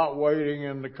not about waiting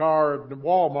in the car at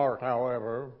Walmart,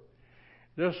 however.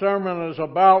 This sermon is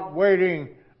about waiting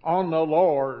on the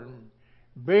Lord,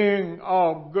 being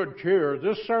of good cheer.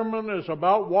 This sermon is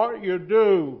about what you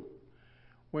do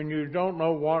when you don't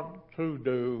know what to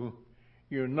do.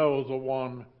 You know the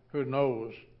one who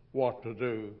knows what to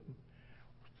do.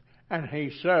 And he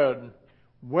said,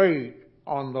 wait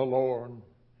on the Lord.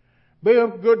 Be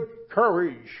of good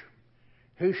courage.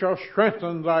 He shall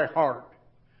strengthen thy heart.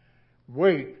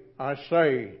 Wait, I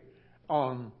say,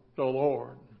 on the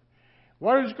Lord.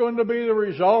 What is going to be the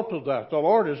result of that? The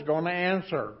Lord is going to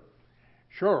answer.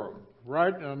 Sure,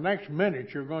 right in the next minute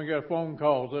you're going to get a phone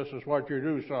call. This is what you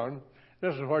do, son.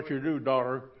 This is what you do,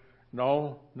 daughter.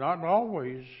 No, not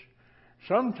always.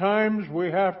 Sometimes we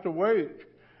have to wait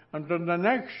until the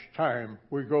next time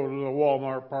we go to the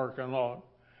Walmart parking lot.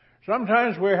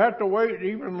 Sometimes we have to wait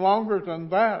even longer than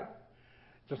that.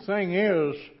 The thing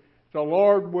is, the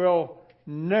Lord will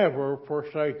never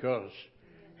forsake us.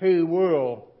 He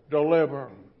will deliver.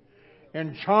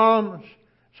 In Psalms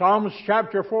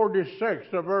chapter 46,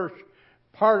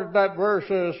 part of that verse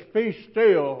is, "Be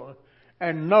still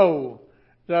and know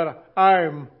that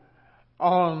I'm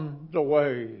on the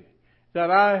way,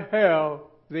 that I have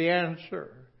the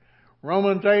answer."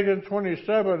 Romans 8 and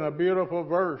 27, a beautiful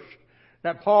verse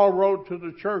that Paul wrote to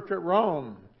the church at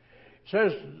Rome,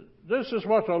 says, this is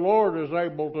what the Lord is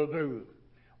able to do.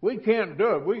 We can't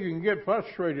do it. We can get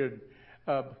frustrated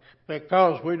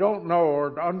because we don't know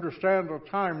or understand the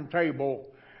timetable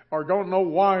or don't know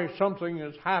why something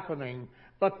is happening.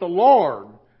 But the Lord,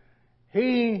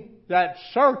 He that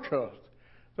searcheth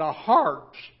the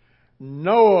hearts,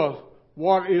 knoweth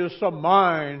what is the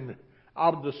mind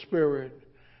of the Spirit,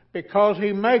 because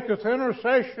He maketh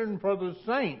intercession for the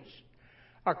saints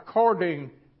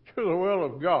according to the will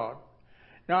of God.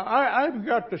 Now, I've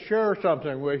got to share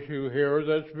something with you here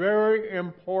that's very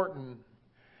important.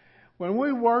 When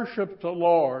we worship the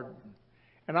Lord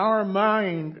and our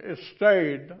mind is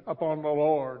stayed upon the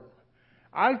Lord,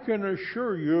 I can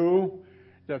assure you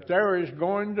that there is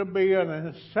going to be an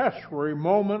accessory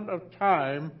moment of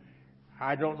time.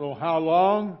 I don't know how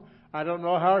long, I don't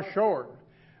know how short,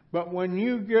 but when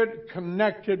you get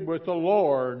connected with the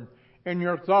Lord in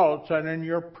your thoughts and in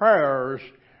your prayers,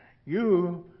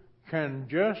 you can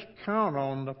just count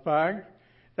on the fact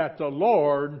that the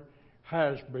Lord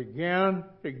has begun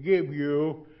to give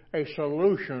you a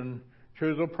solution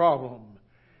to the problem.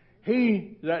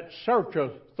 He that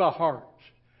searcheth the hearts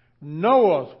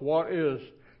knoweth what is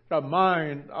the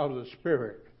mind of the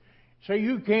Spirit. So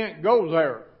you can't go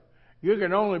there. You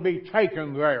can only be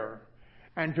taken there.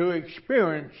 And to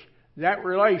experience that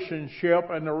relationship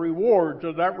and the rewards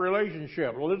of that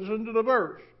relationship. Listen to the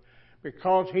verse.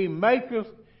 Because He maketh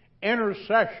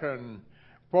intercession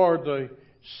for the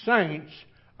saints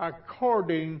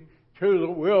according to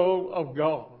the will of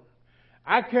God.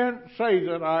 I can't say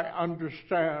that I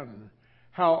understand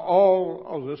how all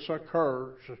of this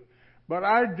occurs, but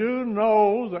I do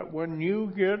know that when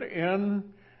you get in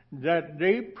that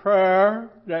deep prayer,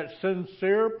 that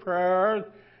sincere prayer,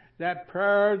 that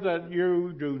prayer that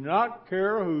you do not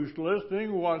care who's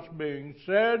listening, what's being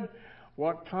said,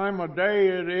 what time of day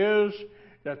it is,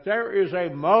 that there is a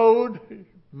mode,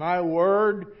 my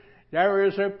word, there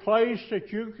is a place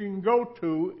that you can go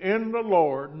to in the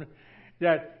Lord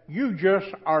that you just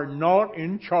are not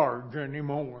in charge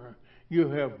anymore. You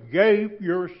have gave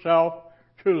yourself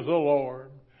to the Lord.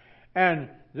 And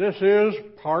this is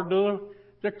part of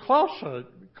the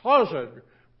closet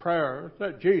prayer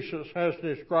that Jesus has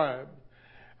described.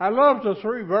 I love the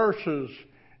 3 verses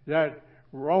that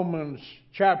Romans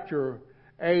chapter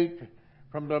 8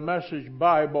 from the Message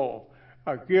Bible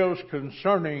gives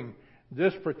concerning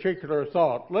this particular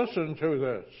thought. Listen to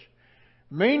this.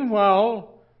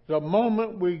 Meanwhile, the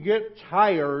moment we get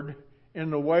tired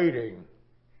in the waiting,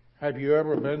 have you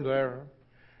ever been there?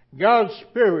 God's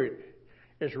Spirit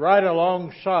is right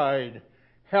alongside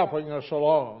helping us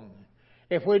along.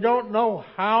 If we don't know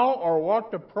how or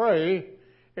what to pray,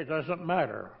 it doesn't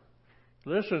matter.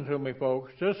 Listen to me,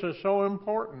 folks. This is so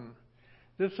important.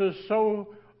 This is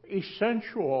so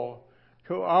essential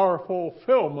to our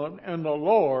fulfillment in the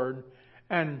Lord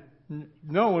and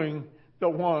knowing the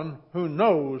one who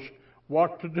knows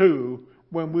what to do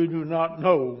when we do not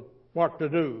know what to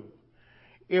do.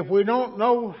 If we don't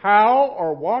know how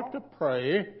or what to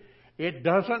pray, it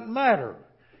doesn't matter.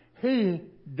 He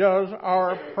does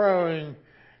our praying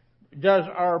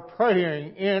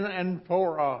in and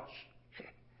for us.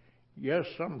 Yes,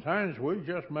 sometimes we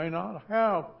just may not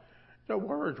have the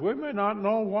words. We may not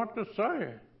know what to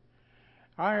say.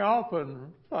 I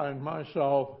often find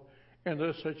myself in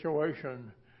this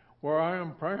situation where I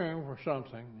am praying for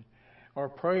something or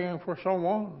praying for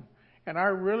someone, and I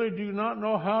really do not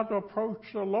know how to approach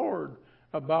the Lord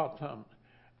about them.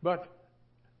 But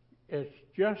it's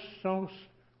just so,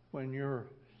 when you're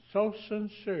so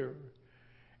sincere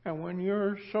and when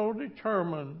you're so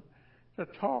determined to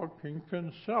talk and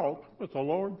consult with the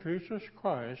Lord Jesus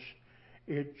Christ,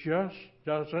 it just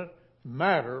doesn't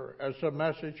matter, as the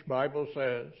Message Bible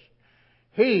says.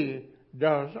 He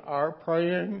does our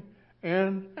praying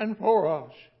in and for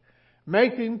us,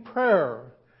 making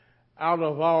prayer out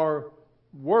of our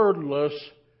wordless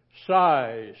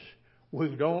sighs. We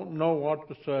don't know what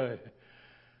to say.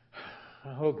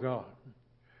 Oh God,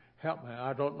 help me.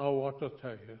 I don't know what to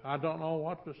tell you. I don't know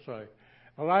what to say.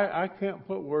 Well, I can't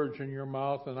put words in your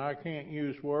mouth, and I can't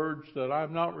use words that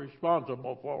I'm not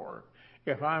responsible for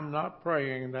if I'm not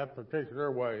praying that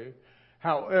particular way.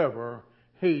 However,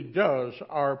 He does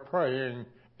our praying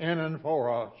in and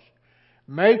for us,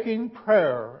 making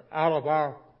prayer out of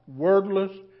our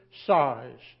wordless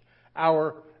sighs,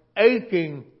 our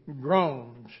aching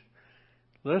groans.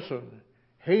 Listen,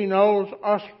 He knows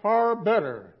us far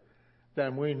better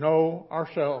than we know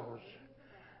ourselves,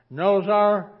 knows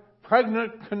our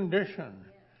pregnant condition,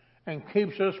 and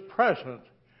keeps us present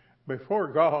before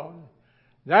God.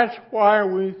 That's why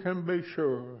we can be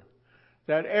sure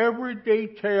that every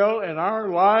detail in our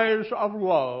lives of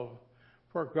love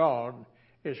for God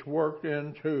is worked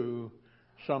into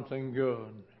something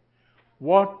good.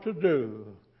 What to do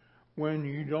when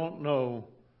you don't know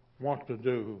what to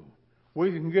do.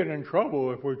 We can get in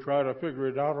trouble if we try to figure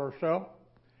it out ourselves.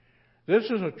 This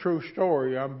is a true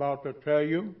story I'm about to tell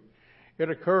you. It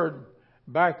occurred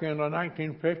back in the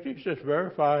 1950s. It's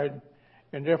verified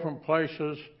in different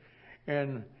places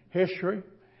in history.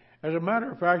 As a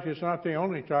matter of fact, it's not the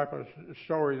only type of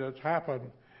story that's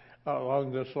happened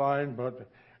along this line, but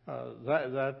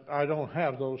that I don't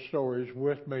have those stories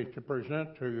with me to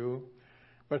present to you.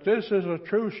 But this is a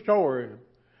true story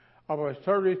of a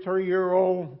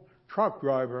 33-year-old truck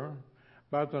driver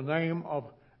by the name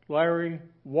of Larry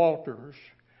Walters.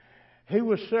 He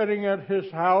was sitting at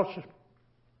his house,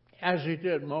 as he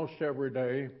did most every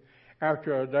day,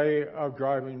 after a day of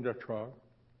driving the truck.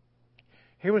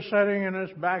 He was sitting in his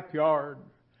backyard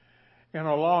in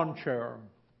a lawn chair,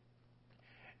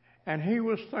 and he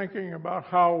was thinking about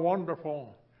how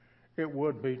wonderful it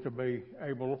would be to be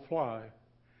able to fly.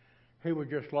 He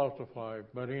would just love to fly,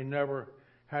 but he never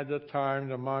had the time,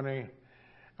 the money,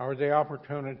 or the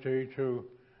opportunity to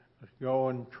go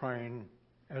and train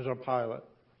as a pilot.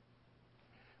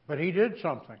 But he did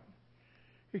something.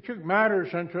 He took matters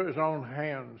into his own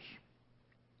hands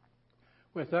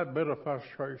with that bit of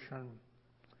frustration.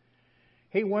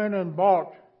 He went and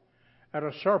bought at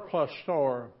a surplus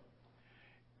store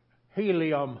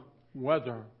helium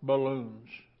weather balloons.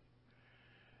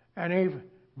 And he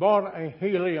bought a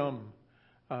helium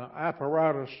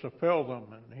apparatus to fill them.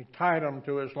 And he tied them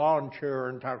to his lawn chair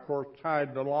and, of course,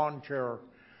 tied the lawn chair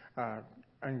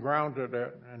and grounded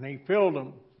it. And he filled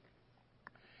them.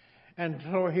 And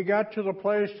so he got to the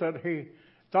place that he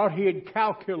thought he had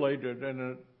calculated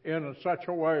in such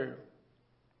a way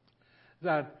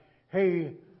that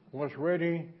he was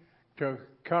ready to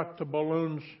cut the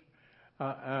balloons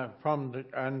from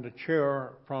the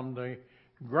chair from the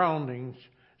grounding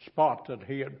spot that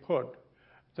he had put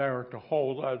there to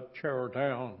hold that chair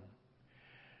down.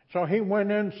 So he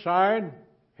went inside.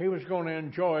 He was going to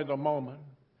enjoy the moment.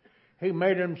 He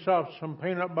made himself some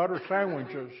peanut butter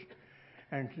sandwiches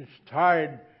and just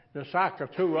tied the sack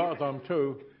of two of them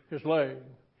to his leg.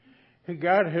 He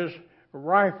got his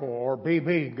rifle or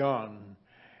BB gun,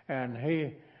 and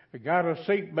he got a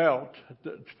seat belt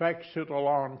that's fixed to the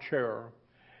lawn chair,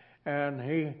 and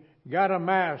he got a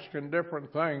mask and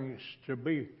different things to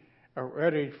be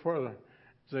ready for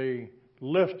the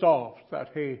lift-off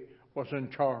that he was in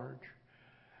charge.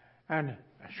 And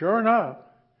sure enough,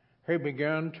 he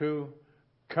began to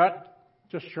cut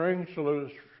the strings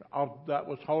loose that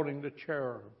was holding the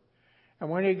chair. And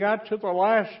when he got to the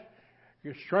last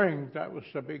string that was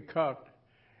to be cut,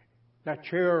 that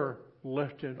chair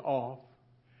lifted off.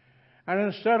 And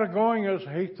instead of going as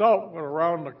he thought,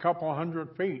 around a couple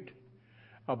hundred feet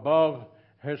above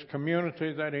his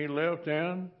community that he lived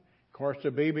in, of course the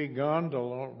BB gun, the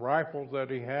rifle that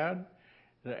he had,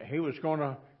 that he was going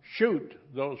to shoot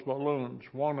those balloons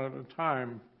one at a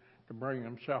time to bring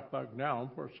himself back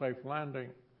down for a safe landing.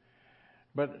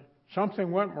 But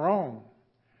something went wrong.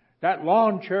 That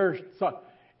lawn chair,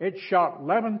 it shot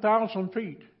 11,000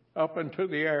 feet up into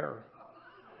the air.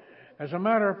 As a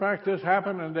matter of fact, this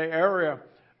happened in the area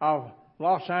of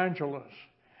Los Angeles.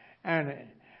 And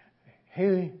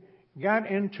he got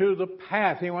into the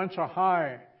path. He went so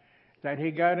high that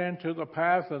he got into the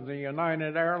path of the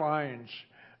United Airlines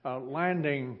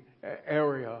landing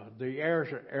area, the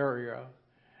air area.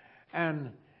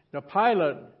 And the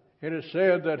pilot, it is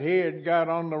said that he had got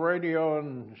on the radio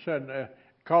and said,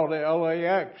 called the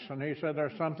LAX, and he said,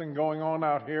 there's something going on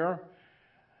out here.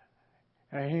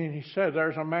 And he said,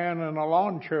 there's a man in a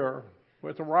lawn chair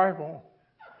with a rifle.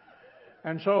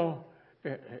 And so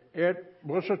it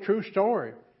was a true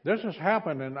story. This has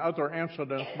happened in other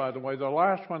incidents, by the way. The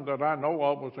last one that I know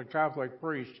of was a Catholic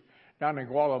priest down in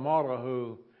Guatemala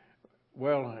who,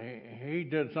 well, he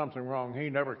did something wrong. He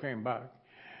never came back.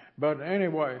 But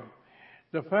anyway,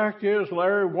 the fact is,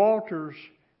 Larry Walters,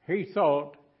 he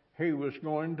thought he was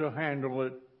going to handle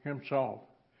it himself.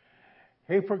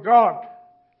 He forgot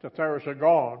that there's a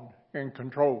God in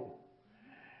control.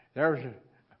 There's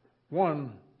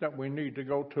one that we need to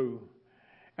go to.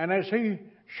 And as he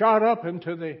shot up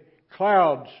into the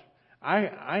clouds,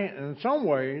 I in some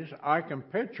ways, I can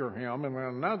picture him. And in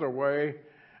another way,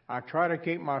 I try to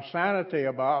keep my sanity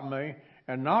about me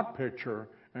and not picture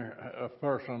a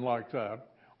person like that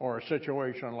or a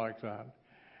situation like that.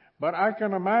 But I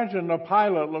can imagine the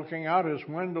pilot looking out his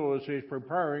window as he's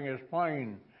preparing his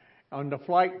plane on the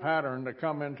flight pattern to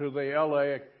come into the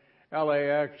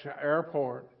LAX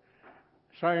airport,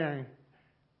 saying,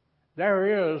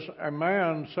 there is a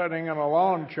man sitting in a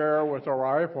lawn chair with a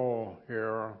rifle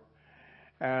here.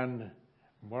 And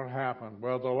what happened?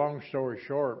 Well, the long story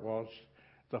short was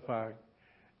the fact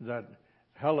that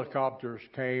helicopters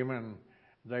came and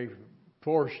they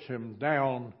forced him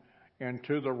down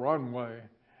into the runway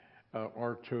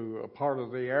or to a part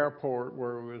of the airport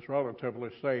where it was relatively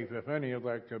safe, if any of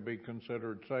that could be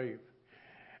considered safe.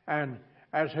 And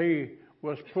as he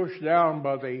was pushed down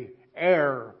by the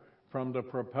air from the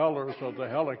propellers of the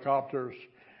helicopters,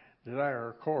 there,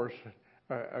 of course,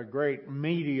 a great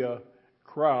media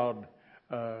crowd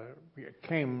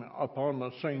came upon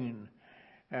the scene.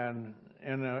 And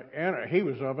he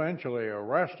was eventually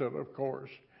arrested, of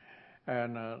course,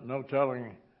 and no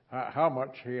telling how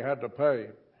much he had to pay.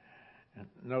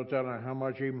 No telling how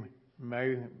much he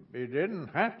didn't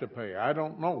have to pay. I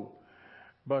don't know.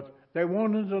 But they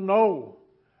wanted to know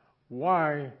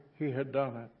why he had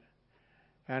done it.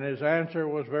 And his answer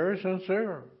was very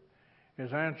sincere.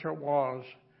 His answer was,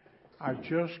 I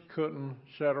just couldn't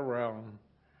sit around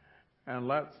and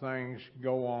let things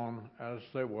go on as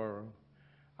they were.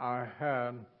 I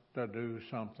had to do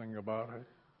something about it.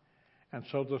 And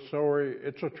so the story,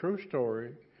 it's a true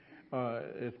story.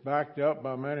 It's backed up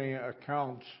by many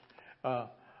accounts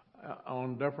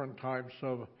on different types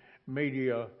of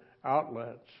media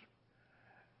outlets.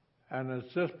 And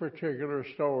as this particular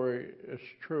story is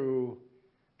true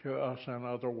to us in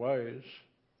other ways,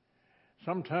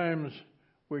 sometimes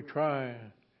we try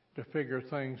to figure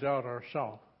things out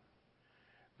ourselves,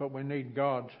 but we need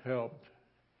God's help.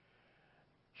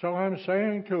 So I'm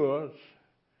saying to us,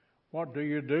 what do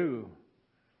you do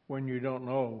when you don't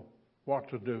know what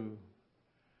to do?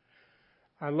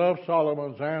 I love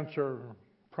Solomon's answer,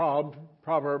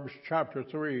 Proverbs chapter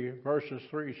 3, verses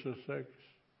 3 to 6.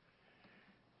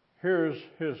 Here's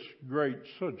his great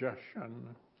suggestion.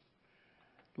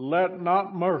 Let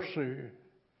not mercy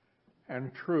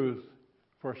and truth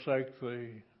forsake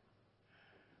thee.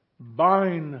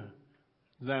 Bind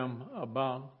them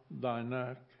about thy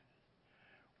neck.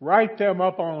 Write them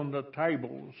up on the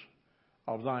tables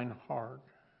of thine heart,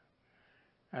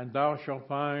 and thou shalt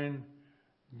find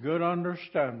good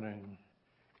understanding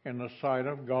in the sight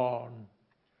of God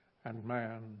and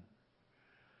man.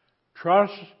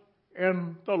 Trust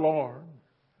in the Lord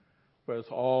with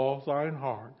all thine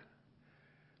heart.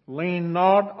 Lean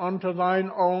not unto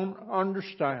thine own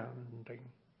understanding,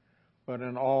 but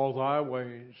in all thy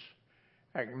ways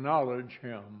acknowledge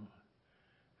him,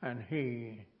 and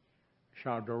he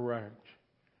shall direct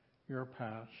your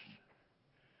paths.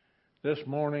 This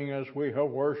morning, as we have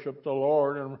worshiped the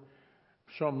Lord, and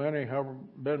so many have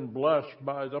been blessed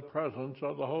by the presence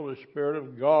of the Holy Spirit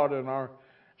of God in our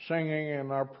singing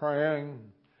and our praying,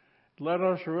 let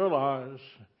us realize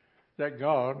that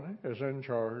God is in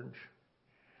charge.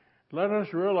 Let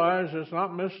us realize it's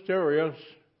not mysterious,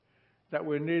 that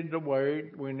we need to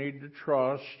wait, we need to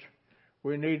trust,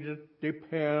 we need to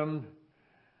depend,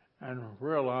 and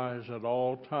realize at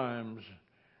all times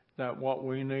that what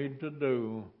we need to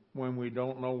do when we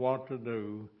don't know what to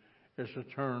do is to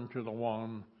turn to the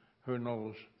one who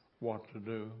knows what to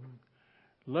do.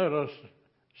 Let us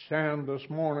stand this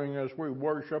morning as we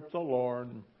worship the Lord.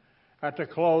 At the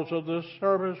close of this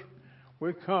service,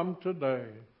 we come today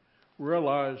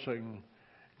realizing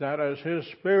that as His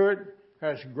Spirit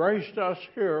has graced us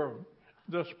here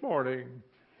this morning,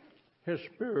 His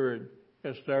Spirit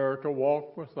is there to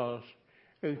walk with us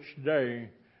each day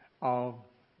of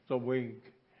the week,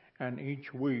 and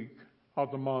each week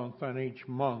of the month, and each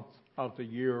month of the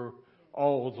year,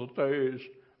 all the days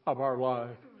of our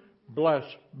life.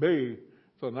 Blessed be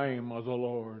the name of the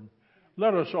Lord.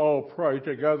 Let us all pray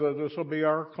together. This will be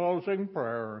our closing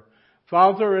prayer.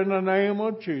 Father, in the name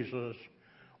of Jesus,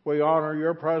 we honor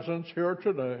your presence here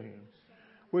today.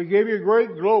 We give you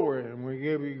great glory and we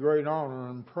give you great honor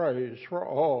and praise for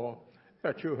all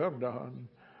that you have done.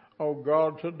 Oh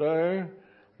God, today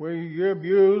we give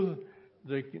you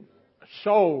the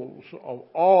souls of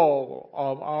all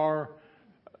of our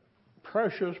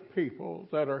precious people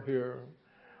that are here.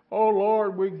 Oh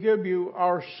Lord, we give you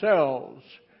ourselves.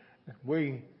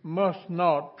 We must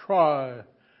not try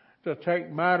to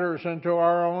take matters into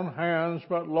our own hands,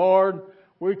 but Lord,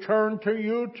 we turn to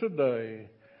you today.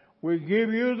 We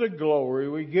give you the glory,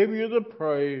 we give you the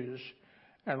praise,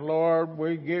 and Lord,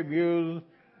 we give you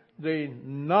the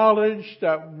knowledge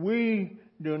that we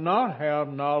do not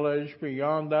have knowledge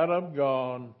beyond that of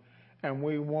God, and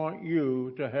we want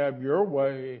you to have your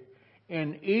way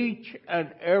in each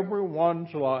and every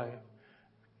one's life.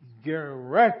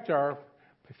 Direct our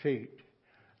feet.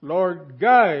 Lord,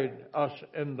 guide us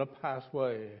in the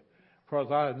pathway. For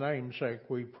thy name's sake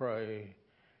we pray.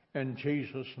 In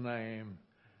Jesus' name,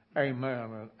 amen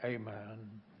and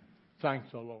amen.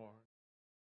 Thank the Lord.